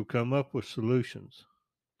 You'll come up with solutions.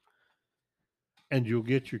 And you'll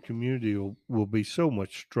get your community will be so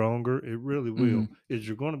much stronger. It really will. Is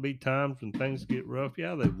there going to be times when things get rough?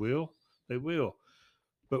 Yeah, they will. They will.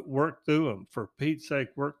 But work through them. For Pete's sake,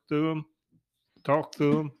 work through them. Talk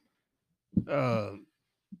through them.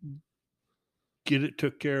 Get it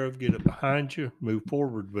took care of. Get it behind you. Move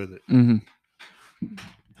forward with it.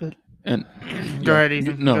 But- And Go yeah, ahead,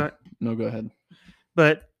 Ethan. No, Go ahead. no, go ahead.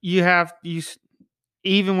 But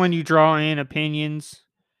even when you draw in opinions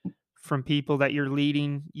from people that you're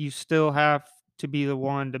leading, you still have to be the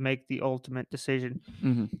one to make the ultimate decision.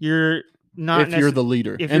 Mhm. You're not If you're the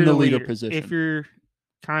leader if in you're the leader leader, position. if you're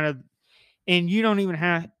kind of, and you don't even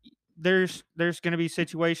have, there's going to be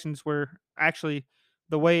situations where actually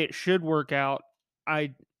the way it should work out,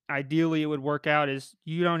 ideally it would work out is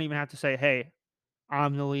you don't even have to say, "Hey,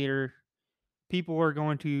 I'm the leader." People are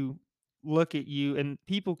going to look at you, and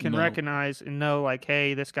people can No. recognize and know, like,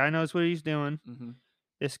 "Hey, this guy knows what he's doing. Mhm.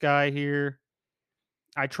 This guy here,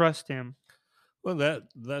 I trust him." Well,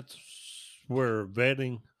 that's where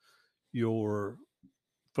vetting your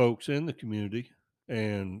folks in the community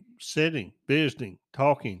and sitting, visiting,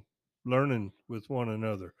 talking, learning with one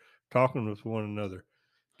another, talking with one another,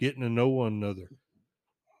 getting to know one another.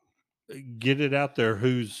 Get it out there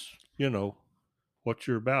who's, what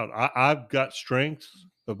you're about. I've got strengths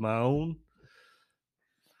of my own,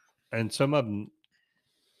 and some of them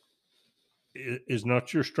is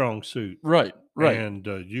not your strong suit. Right. And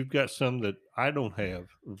you've got some that I don't have.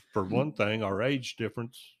 For one thing, our age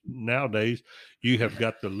difference nowadays, you have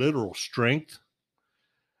got the literal strength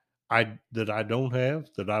that I don't have,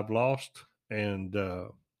 that I've lost, and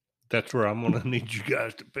that's where I'm going to need you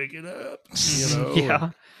guys to pick it up. Yeah.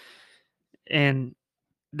 And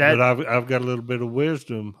that, But I've got a little bit of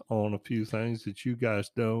wisdom on a few things that you guys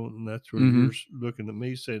don't, and that's where Mhm. you're looking at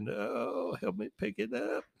me saying, "Oh, help me pick it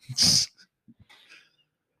up."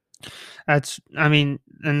 I mean,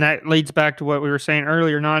 and that leads back to what we were saying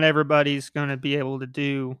earlier. Not everybody's going to be able to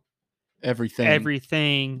do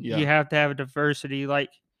Everything. Yeah. You have to have a diversity.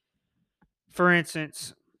 Like, for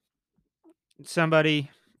instance,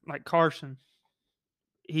 somebody like Carson,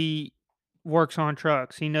 he works on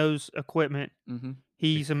trucks. He knows equipment. Mhm.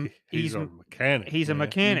 He's a He's a mechanic. he's a man.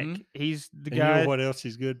 mechanic. Mhm. He's the And guy. you know what else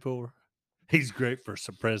he's good for? He's great for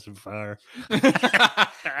suppressing fire.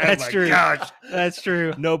 That's true. Gosh, That's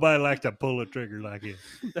true. nobody likes to pull a trigger like him.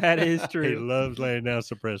 That is He true. loves laying down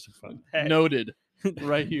suppressive fire. Noted.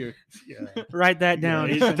 Right here. Yeah, Write that down.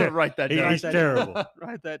 he's Ethan. Write that he- down. he's terrible.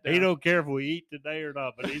 Write that down. He don't care if we eat today or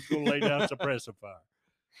not, but he's going to lay down suppressive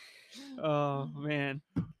fire. Oh man.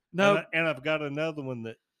 No. And I've got another one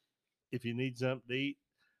that if you need something to eat,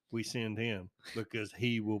 we send him because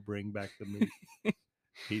he will bring back the meat.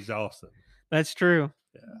 He's awesome. That's true.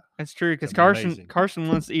 Yeah. That's true. Because It's Carson amazing.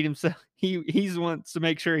 wants to eat himself. He's wants to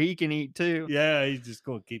make sure he can eat too. Yeah, he's just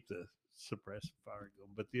going to keep the suppressive fire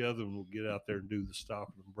going, but the other one will get out there and do the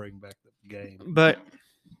stalking and bring back the game. But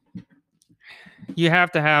you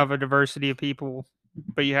have to have a diversity of people,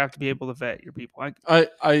 but you have to be able to vet your people. I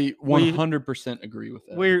 100% agree with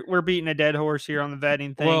that. We're beating a dead horse here on the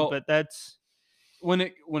vetting thing, Well, but that's when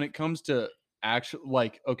it comes to actual,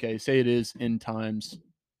 like, okay, say it is end times,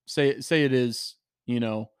 say it is,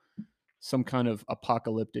 some kind of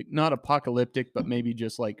not apocalyptic, but maybe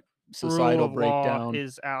just like societal rule of law breakdown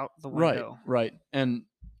is out the window. Right. And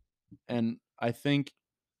I think,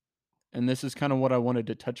 and this is kind of what I wanted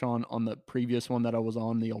to touch on the previous one that I was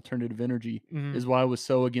on, the alternative energy, Mhm. is why I was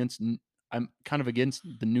so against. I'm kind of against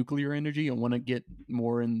the nuclear energy. I want to get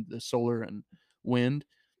more in the solar and wind,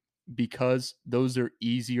 because those are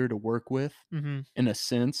easier to work with Mhm. in a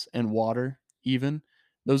sense, and water even.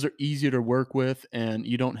 Those are easier to work with, and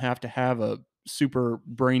you don't have to have a super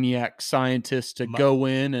brainiac scientist to go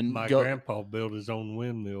in and My go. grandpa built his own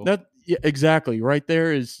windmill. Yeah, exactly. Right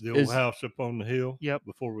there is The old house up on the hill. Yep.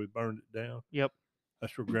 Before we burned it down. Yep.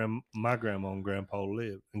 That's where my grandma and grandpa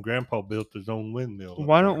lived, and grandpa built his own windmill. up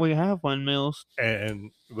Why there. don't we have windmills?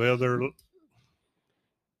 And well,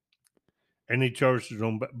 and he charged his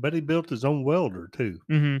own, but he built his own welder too.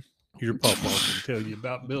 Mm-hmm. Your papa can tell you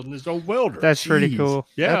about building his own welder. That's pretty Jeez. cool.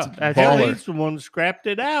 Yeah, That's hell, baller. he's the one that scrapped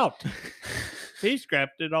it out. He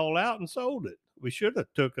scrapped it all out and sold it. We should have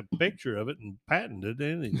took a picture of it and patented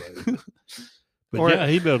it anyway. But Or- yeah,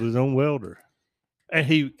 he built his own welder, and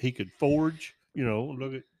he could forge.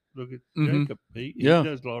 Look at Mhm. Jacob. He Yeah.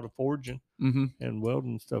 does a lot of forging Mm-hmm. and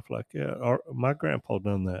welding and stuff like that. My grandpa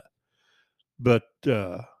done that, but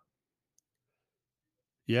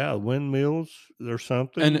yeah, windmills. There's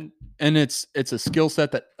something. And it's a skill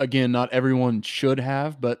set that, again, not everyone should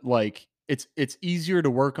have, but like it's easier to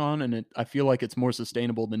work on, and I feel like it's more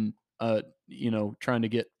sustainable than trying to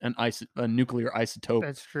get a nuclear isotope.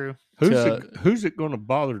 That's true. Who's it going to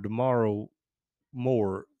bother tomorrow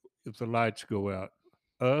more if the lights go out?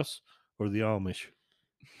 Us or the Amish?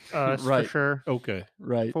 Us Right. for sure. Okay,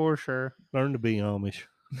 Right. For sure. learn to be Amish.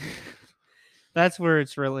 That's where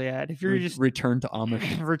it's really at. If you're just Return to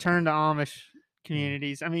Amish. return to Amish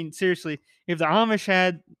communities. I mean, seriously, if the Amish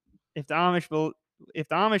had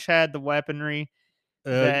the weaponry,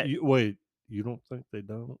 that- Wait, you don't think they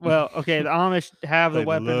don't? well, okay, the Amish have the They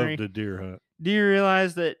weaponry. love to deer hunt. Do you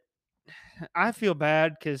realize that? I feel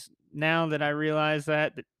bad because now that I realize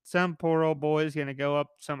that some poor old boy is going to go up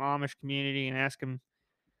to some Amish community and ask them,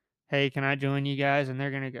 "Hey, can I join you guys?" And they're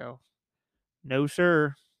going to go, "No,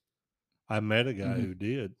 sir." I met a guy Mhm. who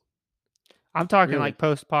did. I'm talking Really? like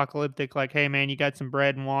post-apocalyptic, like, "Hey, man, you got some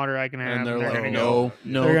bread and water I can have?" And they're like, gonna no, go,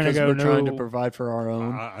 no, They're gonna because go, we're trying to "No." provide for our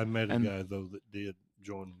own. I met a and- guy though that did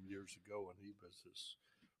join them years ago, and he was as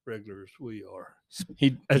regular as we are.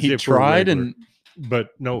 He As if we're tried regular. and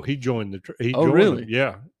But no, he joined he Oh, joined really? them.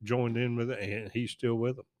 Yeah, joined in with it, and he's still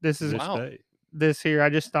with them This is this Wow. day. this here. I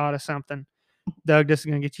just thought of something, Doug. This is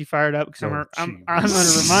gonna get you fired up because Oh, I'm gee gonna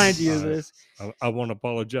whiz. remind you of I- this. I want to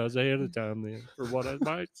apologize ahead of time then for what I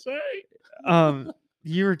might say.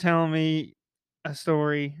 You were telling me a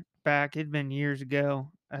story back. It'd been years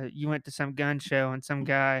ago. You went to some gun show and some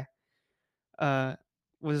guy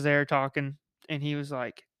was there talking, and he was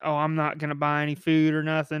like, "Oh, I'm not gonna buy any food or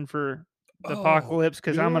nothing for the Oh, apocalypse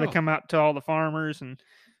because I'm gonna yeah. come out to all the farmers." And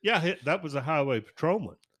Yeah, that was a highway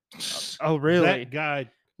patrolman. oh, really, That guy,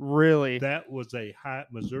 really, that was a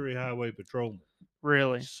Missouri highway patrolman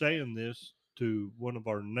really. saying this to one of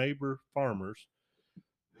our neighbor farmers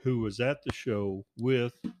who was at the show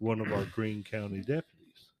with one of our Greene County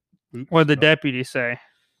deputies. Oops, What did the no. deputy say?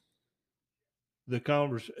 The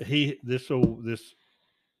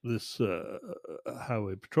this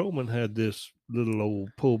highway patrolman had this little old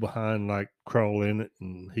pull behind, like crawl in it,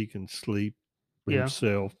 and he can sleep Yeah.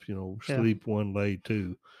 himself, Yeah. sleep one, lay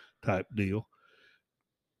two type deal.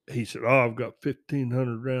 He said, "Oh, I've got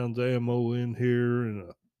 1,500 rounds of ammo in here,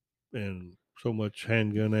 and so much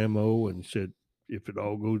handgun ammo." And he said, "If it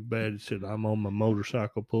all goes bad," he said, "I'm on my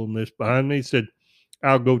motorcycle pulling this behind me." He said,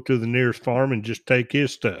 "I'll go to the nearest farm and just take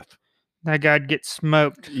his stuff." That guy'd get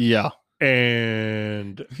smoked. yeah.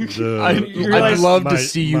 And I'd realize- love to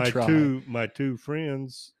see you try. My two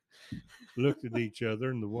friends looked at each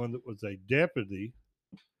other, and the one that was a deputy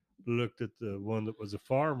looked at the one that was a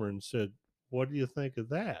farmer and said, "What do you think of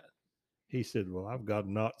that?" He said, "Well, I've got a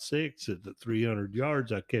 .6 at the 300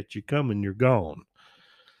 yards. I catch you coming, you're gone."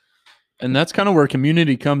 And that's kind of where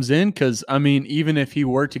community comes in, because I mean, even if he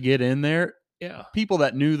were to get in there, Yeah. people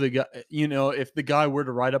that knew the guy, if the guy were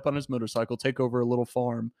to ride up on his motorcycle, take over a little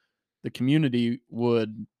farm, the community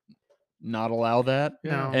would not allow that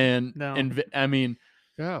No, and no.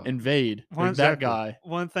 Yeah. invade One- that Exactly. guy.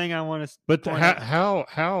 One thing I want to But point out,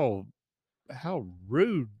 how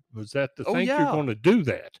rude was that to Oh, think yeah. you're going to do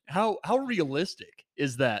that? How realistic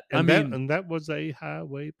is that? And that was a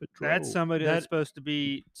highway patrol. that's somebody that's that- supposed to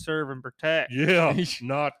be serve and protect. Yeah,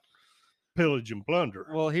 not pillage and plunder.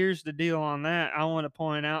 Well, here's the deal on that. I want to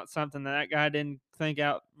point out something that guy didn't think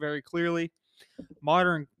out very clearly.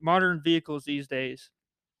 Modern vehicles these days,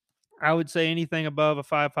 I would say anything above a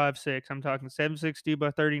 5.56, I'm talking 760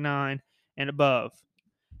 by 39 and above,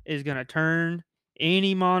 is going to turn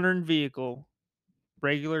any modern vehicle,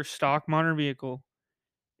 regular stock modern vehicle,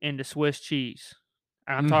 into Swiss cheese.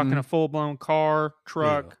 I'm talking a full blown car,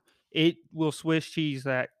 truck. It will Swiss cheese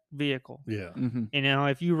that vehicle. Yeah. Mhm. You know,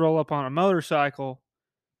 if you roll up on a motorcycle,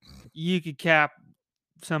 you could cap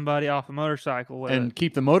somebody off a motorcycle with and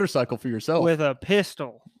keep the motorcycle for yourself. with a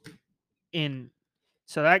pistol.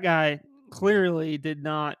 So that guy clearly did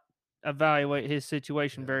not evaluate his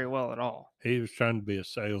situation very well at all. He was trying to be a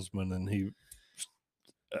salesman, and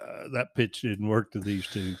that pitch didn't work to these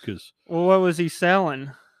two because Well, what was he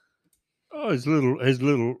selling? his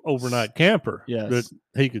little overnight camper Yes. that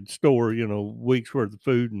he could store weeks worth of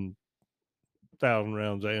food and 1,000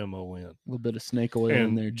 rounds of ammo in. a little bit of snake oil in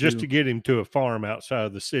And there just too. to get him to a farm outside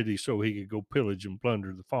of the city so he could go pillage and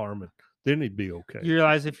plunder the farm, and then he'd be okay. You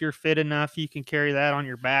realize if you're fit enough, you can carry that on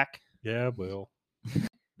your back. Yeah, well,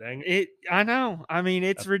 dang it. I know. I mean,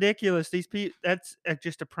 it's ridiculous. These people. That's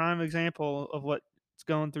just a prime example of what's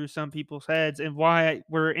going through some people's heads and why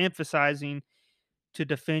we're emphasizing to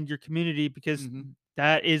defend your community, because Mhm.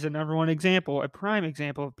 that is a number one example, a prime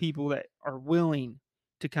example of people that are willing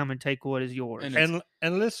to come and take what is yours. And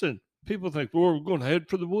And listen, people think, well, we're going to head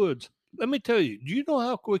for the woods. Let me tell you, do you know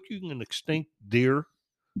how quick you can extinct deer?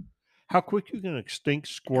 How quick you can extinct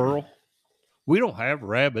squirrel? We don't have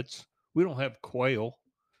rabbits. We don't have quail.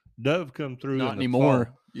 Dove come through Not in the anymore.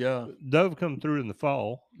 fall. Yeah. Dove come through in the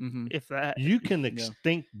fall. Hmm. If that, You can Yeah.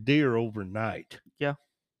 extinct deer overnight.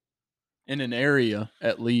 In an area,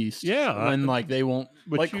 at least. Yeah, When like they won't.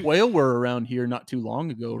 but Like you- quail were around here not too long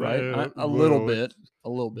ago, right? Well, A little well, bit. A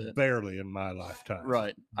little bit. Barely in my lifetime.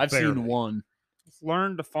 Right. I've Barely. seen one.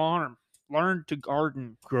 learn to farm, learn to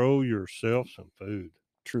garden, Grow yourself some food.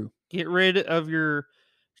 True. get rid of your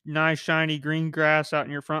nice shiny green grass out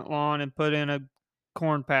in your front lawn and put in a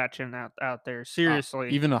corn patch out there.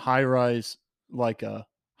 Seriously, Even a high rise, like a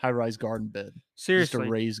high rise garden bed. Just seriously, a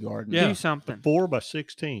raised garden. Yeah. do something.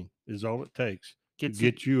 4x16 is all it takes to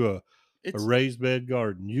get you a It's raised bed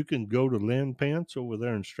garden. You can go to Lynn Pence over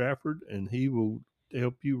there in Stratford, and he will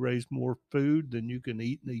help you raise more food than you can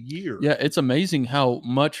eat in a year. Yeah, it's amazing how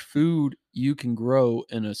much food you can grow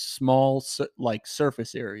in a small like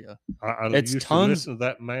surface area. I It's used tons- to listen to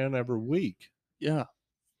that man every week. Yeah.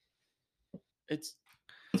 It's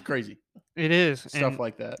crazy. It is Stuff and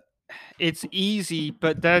like that. it's easy,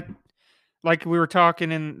 but that, like we were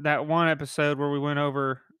talking in that one episode where we went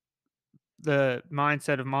over the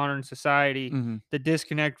mindset of modern society, Hmm. the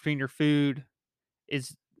disconnect between your food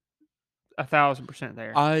is 1,000%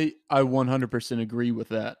 there. I 100% agree with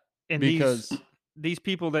that And because these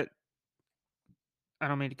people that, I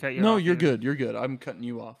don't mean to cut you no, off. you're here. good. You're good. I'm cutting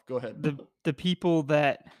you off. Go ahead. The people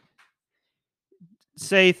that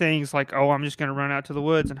say things like, "Oh, I'm just going to run out to the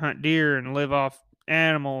woods and hunt deer and live off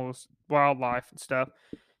animals, wildlife, and stuff."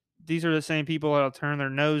 These are the same people that'll turn their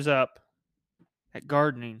nose up at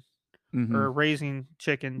gardening Mhm. or raising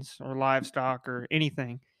chickens or livestock or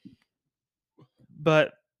anything.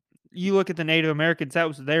 But you look at the Native Americans, that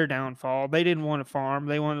was their downfall. They didn't want to farm;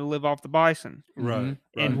 they wanted to live off the bison. Right.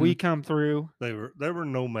 And we come through. They were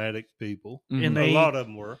nomadic people. Mhm. And A they lot of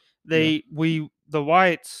them were. the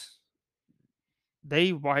whites,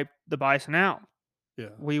 they wiped the bison out. Yeah.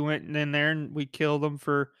 We went in there and we killed them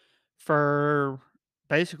for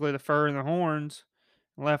basically the fur and the horns,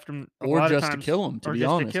 left them Or just to kill them, to or be just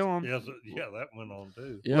honest. to kill them. Yeah, that went on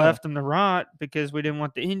too. Yeah. Left them to rot because we didn't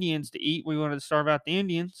want the Indians to eat. We wanted to starve out the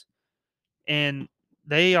Indians, and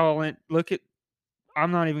they all went. Look at.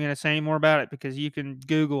 I'm not even going to say any more about it because you can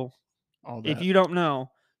Google. All that. If you don't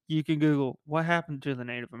know, you can Google what happened to the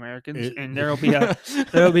Native Americans, It- and there'll be a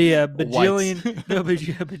bajillion Whites. there'll be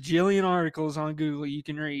a bajillion articles on Google you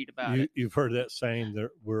can read about it. You've heard that saying that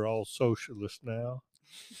we're all socialists now.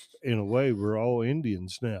 In a way, we're all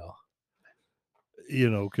Indians now.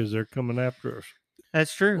 Because they're coming after us.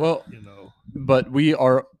 That's true. Well, but we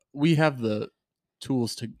have the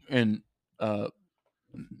tools to, and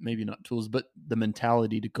maybe not tools, but the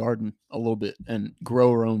mentality to garden a little bit and grow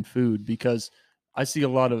our own food, because I see a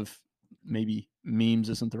lot of maybe memes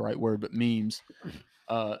isn't the right word, but memes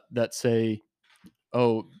that say,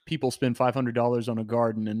 "Oh, people spend $500 on a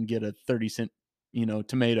garden and get a 30-cent,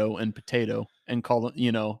 tomato and potato, and call it,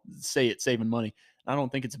 say it's saving money." I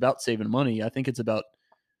don't think it's about saving money. I think it's about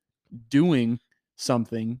doing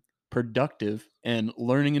something productive and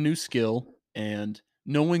learning a new skill and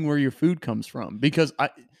knowing where your food comes from. Because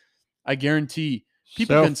I guarantee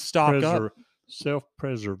people can stock up.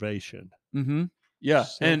 Self-preservation. Mm-hmm. Yeah,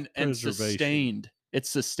 and Self-preservation. sustained. It's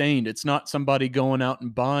sustained. It's not somebody going out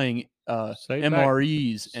and buying Save back-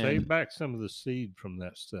 MREs Save and back some of the seed from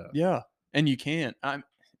that stuff. yeah, and you can't.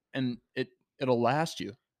 And it'll last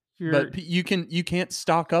you. You're, But you can't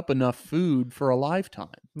stock up enough food for a lifetime.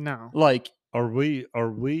 no. Like, Are we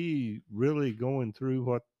really going through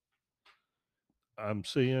what I'm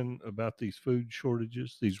seeing about these food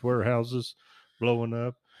shortages, these warehouses blowing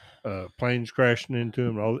up, planes crashing into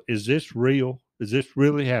them? Is this real? Is this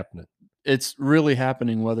really happening? it's really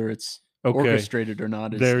happening, whether it's Okay. orchestrated or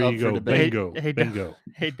not. Is There up you for go. debate. Bingo. Hey, Doug. Bingo.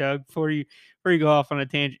 Hey, Doug, before you go off on a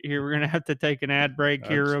tangent here, we're gonna have to take an ad break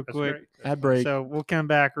here real That's quick. great. Ad break. So we'll come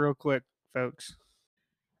back real quick, folks.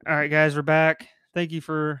 All right, guys, we're back. Thank you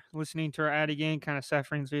for listening to our ad again, kind of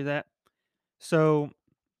suffering through that. So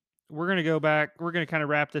we're gonna go back. We're gonna kind of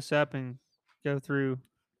wrap this up and go through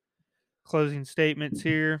closing statements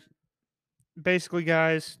here. Basically,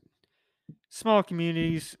 guys, small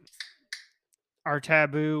communities are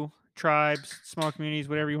taboo. Tribes, small communities,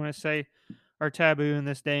 whatever you want to say, are taboo in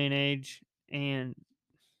this day and age, and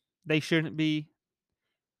they shouldn't be.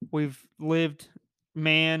 We've lived,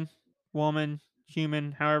 man, woman,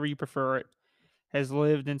 human, however you prefer it, has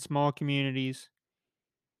lived in small communities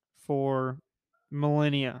for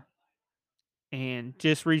millennia. And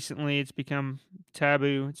just recently, it's become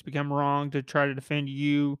taboo. It's become wrong to try to defend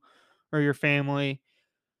you or your family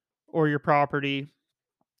or your property.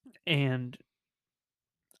 And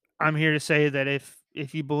I'm here to say that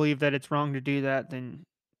if you believe that it's wrong to do that, then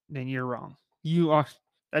you're wrong. You are.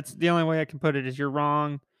 That's the only way I can put it. Is you're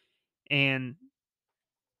wrong, and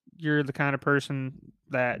you're the kind of person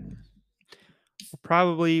that will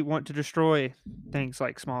probably want to destroy things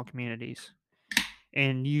like small communities.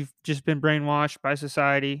 And you've just been brainwashed by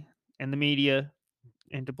society and the media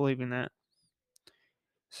into believing that.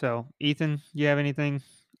 So, Ethan, you have anything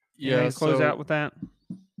Yeah, to close so out with that?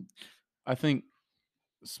 I think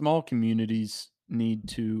small communities need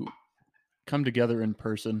to come together in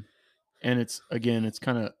person, and it's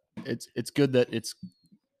kind of it's good that it's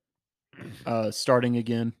starting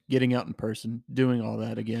again, getting out in person, doing all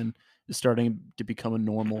that again is starting to become a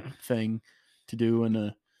normal thing to do,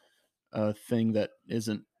 and a thing that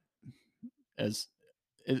isn't as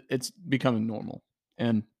it's becoming normal.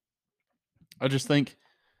 And I just think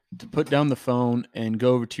to put down the phone and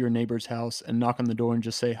go over to your neighbor's house and knock on the door and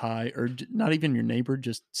just say hi, or not even your neighbor,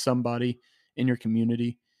 just somebody in your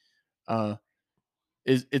community,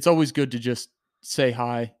 it's always good to just say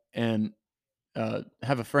hi and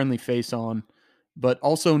have a friendly face on, but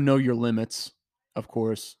also know your limits. Of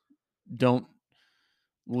course, don't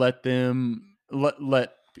let them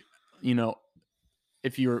let you know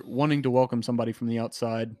if you're wanting to welcome somebody from the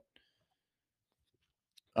outside.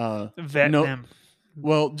 Vet No, them.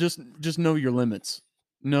 well, just know your limits.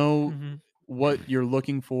 Know Mhm. what you're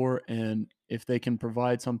looking for, and if they can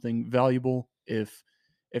provide something valuable, if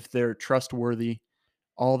they're trustworthy,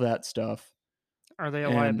 all that stuff. Are they a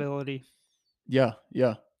And liability? yeah,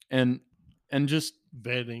 and just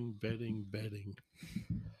Vetting.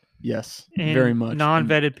 yes, And very much.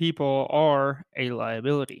 non-vetted people are a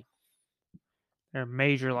liability. They're a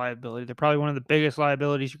major liability. They're probably one of the biggest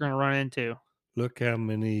liabilities you're going to run into. Look how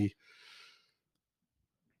many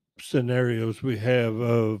scenarios we have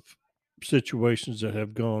of situations that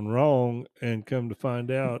have gone wrong, and come to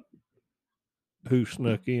find out who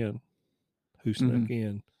snuck in.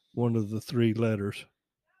 One of the three letters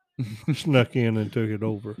snuck in and took it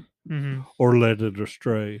over, or led it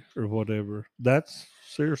astray, or whatever. That's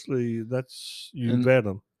seriously, you And vet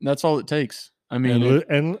them. That's all it takes. I mean,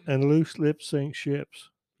 and loose lips sink ships.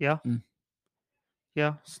 Yeah. Mm.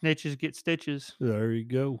 Yeah. Snitches get stitches. There you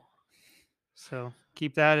go. So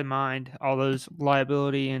keep that in mind. All those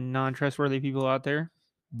liability and non-trustworthy people out there.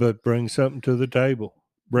 But bring something to the table.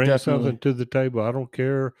 Bring Definitely. something to the table. I don't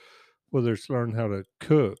care whether it's learn how to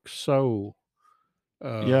cook, sew.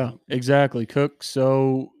 Yeah, exactly. Cook,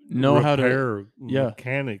 sew, know how to repair, yeah.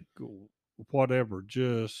 mechanic, whatever.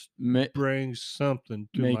 Just bring something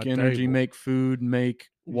to make my energy, table. make food, make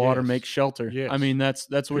water, Yes, make shelter. I yes. mean, that's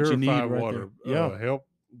what you need Purify right water. there. Yeah. Help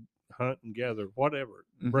hunt and gather, whatever.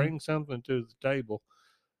 Mhm. Bring something to the table,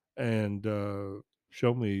 and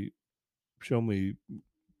show me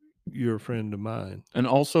you're a friend of mine. And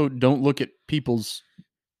also, don't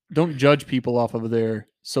judge people off of their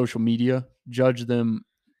social media. Judge them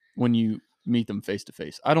when you meet them face to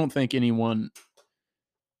face. I don't think anyone.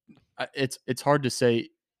 It's hard to say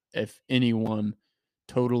if anyone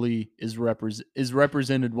totally is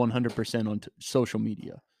represented 100% on social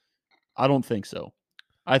media. I don't think so.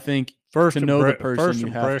 I think First, to know the person, first you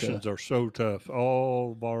have to. impressions are so tough.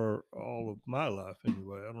 All of my life,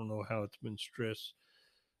 anyway. I don't know how it's been stressed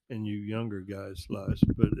in you younger guys' lives,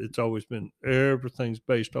 but it's always been everything's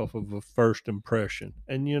based off of a first impression.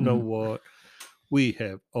 And you know what? We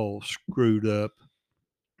have all screwed up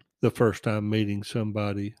the first time meeting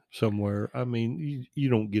somebody somewhere. I mean, you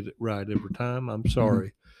don't get it right every time. I'm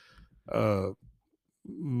sorry.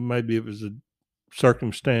 Maybe it was a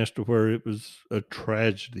circumstance to where it was a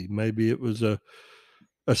tragedy. Maybe it was a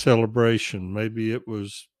celebration. Maybe it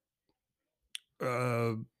was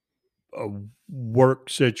a work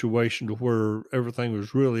situation to where everything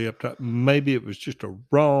was really uptight. Maybe it was just a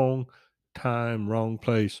wrong time, wrong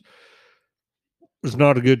place. It's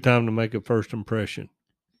not a good time to make a first impression.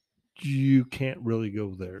 You can't really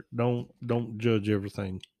go there. Don't judge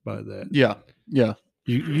everything by that. Yeah.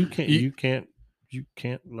 You can't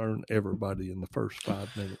learn everybody in the first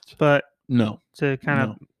 5 minutes. But No. to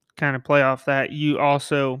kind of play off that, you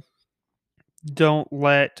also don't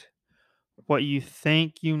let what you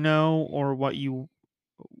think you know or what you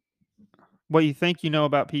think you know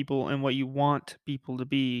about people and what you want people to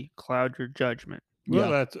be cloud your judgment.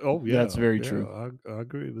 Well, Yeah. That's very true. I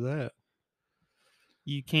agree with that.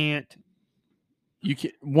 You can't.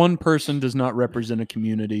 One person does not represent a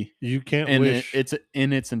community. You can't and wish it's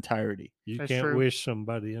in its entirety. You That's can't true. wish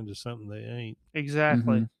somebody into something they ain't.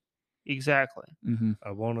 Exactly. Exactly.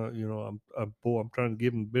 I want to, I'm trying to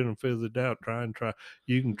give them the benefit of the doubt. Try.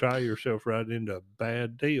 You can try yourself right into a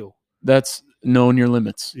bad deal. That's knowing your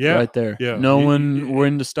limits. Yeah, right there. yeah. Knowing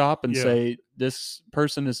when to stop and yeah. say, this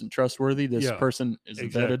person isn't trustworthy. This person is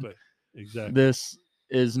vetted. Exactly. This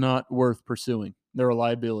is not worth pursuing. They're a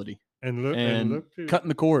liability. And look cutting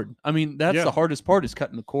the cord. I mean, that's the hardest part, is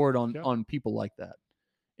cutting the cord on Yeah. on people like that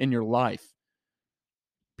in your life.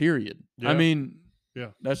 Period. Yeah. I mean, Yeah.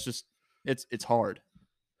 that's just it's hard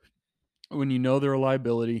when you know they're a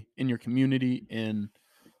liability in your community, in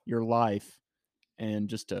your life, and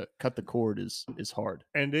just to cut the cord is hard,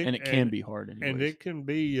 and it can be hard. Anyways. And it can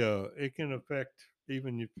be it can affect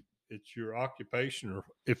even if it's your occupation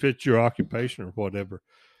or whatever.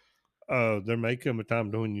 There may come a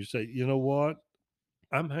time when you say, you know what,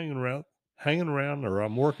 I'm hanging around, or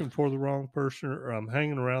I'm working for the wrong person, or I'm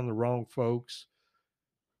hanging around the wrong folks.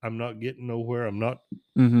 I'm not getting nowhere. I'm not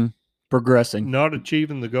progressing, not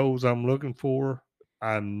achieving the goals I'm looking for.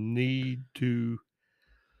 I need to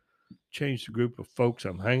change the group of folks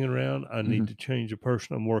I'm hanging around. I need to change the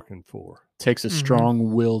person I'm working for. Takes a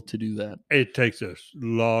strong will to do that. It takes a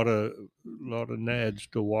lot of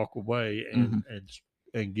nads to walk away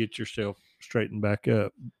and get yourself straightened back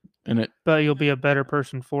up. But you'll be a better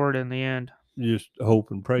person for it in the end. Just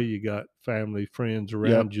hope and pray you got family, friends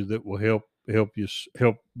around you that will help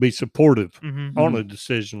be supportive on a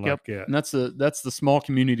decision like that. And that's the small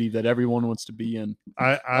community that everyone wants to be in.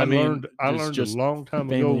 I learned a long time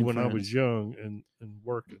ago when I was young and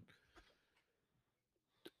working.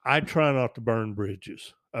 I try not to burn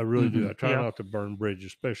bridges. I really do. I try not to burn bridges,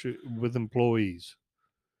 especially with employees.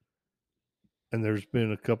 And there's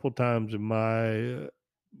been a couple times in my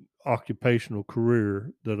occupational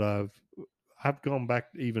career that I've gone back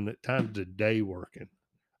even at times to day working.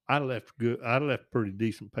 I left pretty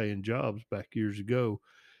decent paying jobs back years ago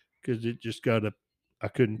because it just I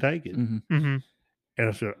couldn't take it. And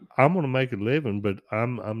I said, I'm going to make a living, but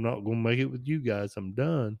I'm not going to make it with you guys. I'm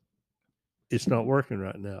done. It's not working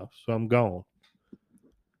right now, so I'm gone.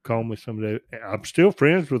 Call me someday. I'm still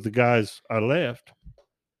friends with the guys I left,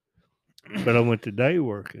 but I went to day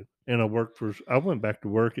working, and I went back to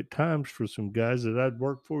work at times for some guys that I'd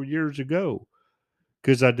worked for years ago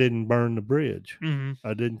because I didn't burn the bridge.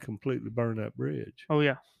 I didn't completely burn that bridge. Oh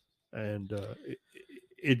yeah, and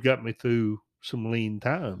it got me through some lean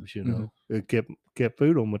times. It kept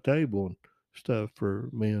food on my table and stuff for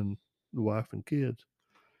me and the wife and kids.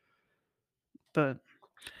 But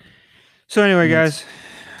so anyway, guys,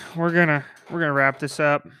 we're gonna wrap this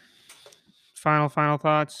up. Final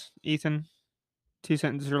thoughts, Ethan. 2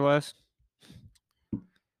 sentences or less.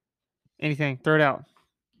 Anything? Throw it out.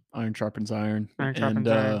 Iron sharpens iron. Iron sharpens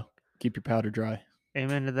iron. Keep your powder dry.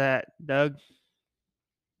 Amen to that, Doug.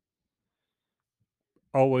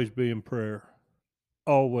 Always be in prayer.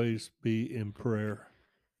 Always be in prayer.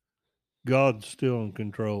 God's still in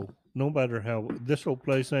control. no matter how this old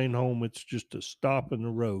place ain't home, it's just a stop in the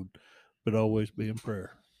road, but always be in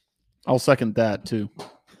prayer. I'll second that too.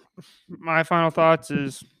 My final thoughts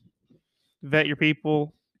is vet your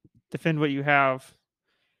people, defend what you have,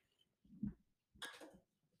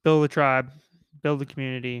 build a tribe, build a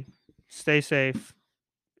community, stay safe,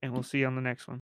 and we'll see you on the next one.